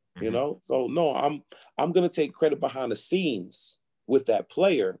 You know? So no, I'm gonna take credit behind the scenes with that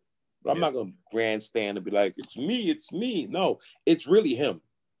player, but I'm not gonna grandstand and be like, it's me. No, it's really him.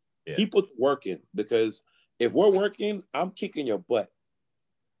 He put the work in, because if we're working, I'm kicking your butt.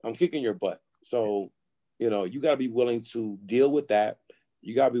 So, you know, you got to be willing to deal with that.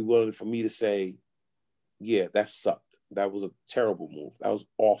 You got to be willing for me to say, yeah, that sucked. That was a terrible move. That was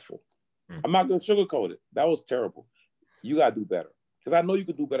awful. I'm not going to sugarcoat it. That was terrible. You got to do better. Because I know you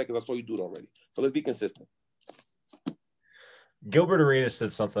could do better, because I saw you do it already. So let's be consistent. Gilbert Arenas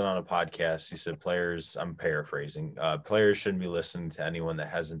said something on a podcast. He said players, I'm paraphrasing, players shouldn't be listening to anyone that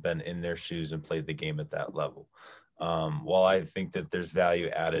hasn't been in their shoes and played the game at that level. While I think that there's value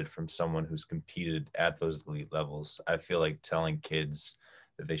added from someone who's competed at those elite levels, I feel like telling kids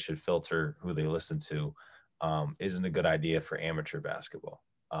that they should filter who they listen to isn't a good idea for amateur basketball.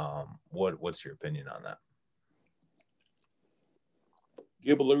 What's your opinion on that?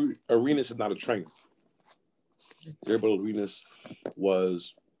 Gilbert Arenas is not a trainer. Gilbert Arenas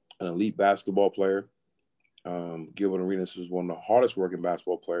was an elite basketball player. Gilbert Arenas was one of the hardest working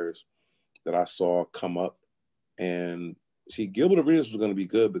basketball players that I saw come up. And see, Gilbert Arenas was going to be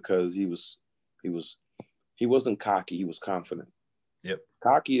good because he wasn't cocky. He was confident. Yep.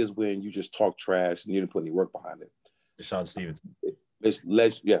 Cocky is when you just talk trash and you didn't put any work behind it. Deshaun Stevenson.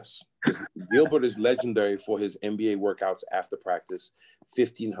 Yes. Gilbert is legendary for his NBA workouts after practice,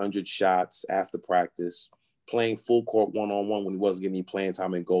 1,500 shots after practice, playing full court one-on-one when he wasn't getting any playing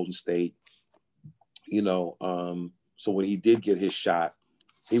time in Golden State. You know, so when he did get his shot,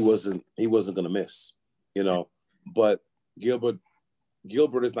 he wasn't going to miss, you know. But Gilbert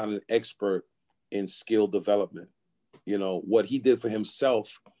is not an expert in skill development. You know, what he did for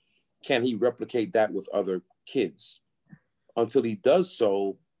himself, can he replicate that with other kids? Until he does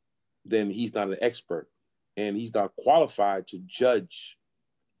so, then he's not an expert, and he's not qualified to judge.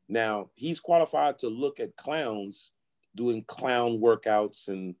 Now, he's qualified to look at clowns doing clown workouts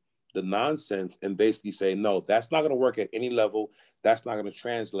and the nonsense and basically say, no, that's not going to work at any level. That's not going to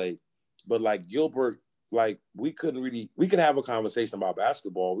translate. But like Gilbert, like we could have a conversation about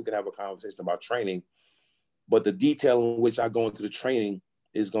basketball. We could have a conversation about training, but the detail in which I go into the training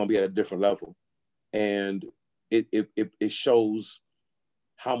is going to be at a different level. And it shows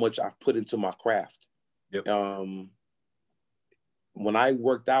how much I've put into my craft. Yep. When I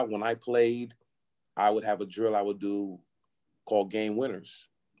worked out, when I played, I would have a drill I would do called game winners.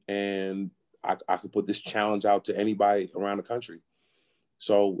 And I could put this challenge out to anybody around the country.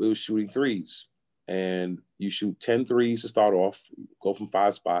 So it was shooting threes. And you shoot 10 threes to start off, go from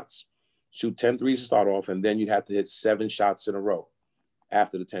 5 spots, shoot 10 threes to start off, and then you'd have to hit 7 shots in a row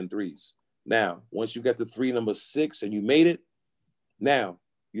after the 10 threes. Now, once you get to three number 6 and you made it, now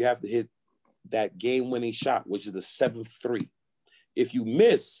you have to hit that game-winning shot, which is the 7th three. If you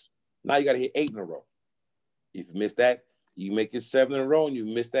miss, now you got to hit 8 in a row. If you miss that, you make it 7 in a row, and you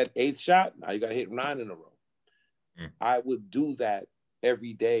miss that 8th shot, now you got to hit 9 in a row. I would do that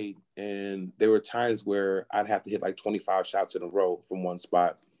every day, and there were times where I'd have to hit like 25 shots in a row from one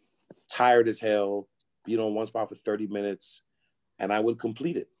spot, tired as hell, one spot for 30 minutes, and I would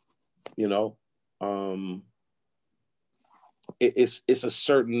complete it. It's a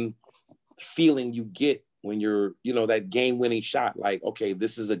certain feeling you get when you're, that game-winning shot. Like, okay,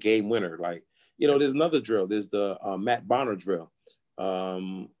 this is a game winner. Like, there's another drill. There's the Matt Bonner drill,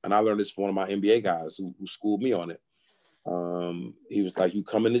 and I learned this from one of my NBA guys who schooled me on it. He was like, you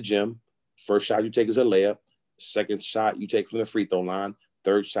come in the gym, first shot you take is a layup, second shot you take from the free throw line,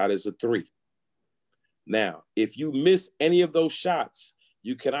 third shot is a 3. Now, if you miss any of those shots,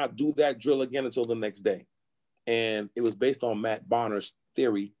 you cannot do that drill again until the next day. And it was based on Matt Bonner's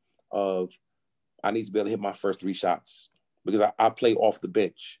theory of, I need to be able to hit my first 3 shots because I play off the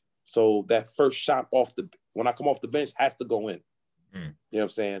bench. So that first shot when I come off the bench has to go in. You know what I'm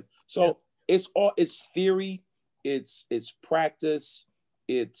saying? So it's theory. It's practice.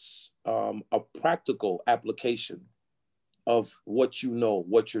 It's a practical application of what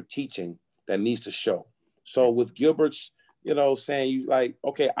what you're teaching that needs to show. So with Gilbert's, saying you like,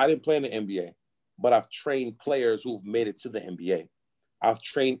 okay, I didn't play in the NBA, but I've trained players who've made it to the NBA. I've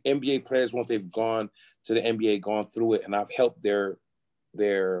trained NBA players once they've gone to the NBA, gone through it, and I've helped their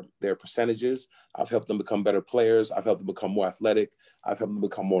percentages. I've helped them become better players. I've helped them become more athletic. I've helped them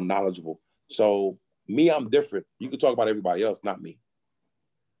become more knowledgeable. So me, I'm different. You can talk about everybody else, not me.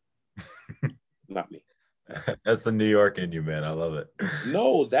 Not me. That's the New York in you, man. I love it.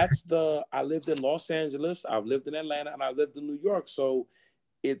 No, I lived in Los Angeles, I've lived in Atlanta, and I lived in New York. So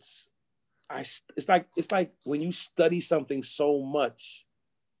it's like when you study something so much,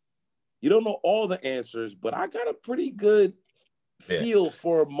 you don't know all the answers, but I got a pretty good feel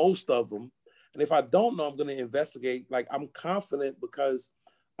for most of them. And if I don't know, I'm going to investigate. Like, I'm confident because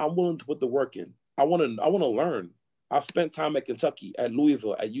I'm willing to put the work in. I want to learn. I've spent time at Kentucky, at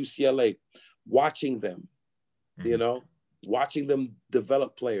Louisville, at UCLA, watching them, watching them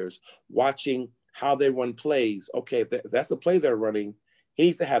develop players, watching how they run plays. Okay, if that's the play they're running, he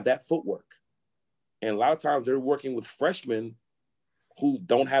needs to have that footwork. And a lot of times they're working with freshmen who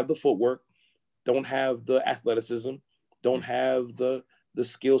don't have the footwork, don't have the athleticism, don't have the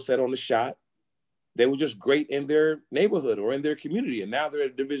skill set on the shot. They were just great in their neighborhood or in their community. And now they're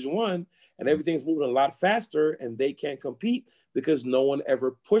at Division I and everything's moving a lot faster and they can't compete because no one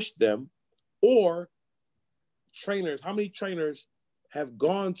ever pushed them. Or trainers, how many trainers have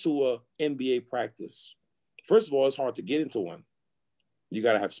gone to a NBA practice? First of all, it's hard to get into one. You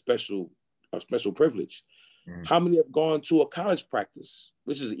got to have a special privilege. How many have gone to a college practice,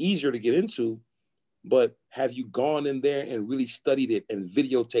 which is easier to get into, but have you gone in there and really studied it and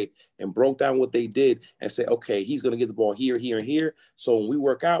videotaped and broke down what they did and said, okay, he's going to get the ball here, here, and here. So when we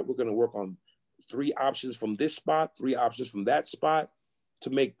work out, we're going to work on 3 options from this spot, 3 options from that spot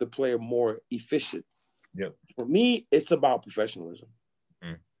to make the player more efficient. Yep. For me, it's about professionalism.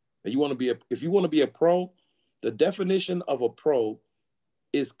 And if you want to be a pro, the definition of a pro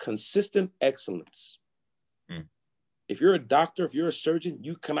is consistent excellence. If you're a doctor, if you're a surgeon,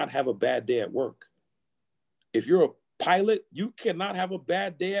 you cannot have a bad day at work. If you're a pilot, you cannot have a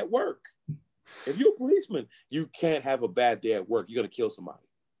bad day at work. If you're a policeman, you can't have a bad day at work. You're going to kill somebody.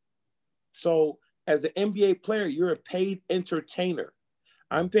 So as an NBA player, you're a paid entertainer.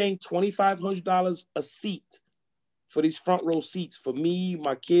 I'm paying $2,500 a seat for these front row seats for me,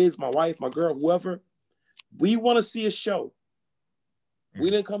 my kids, my wife, my girl, whoever. We want to see a show. We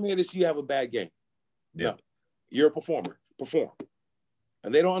didn't come here to see you have a bad game. No, you're a performer. Perform.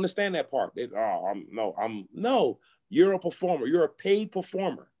 And they don't understand that part. No, you're a performer. You're a paid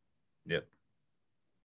performer. Yep.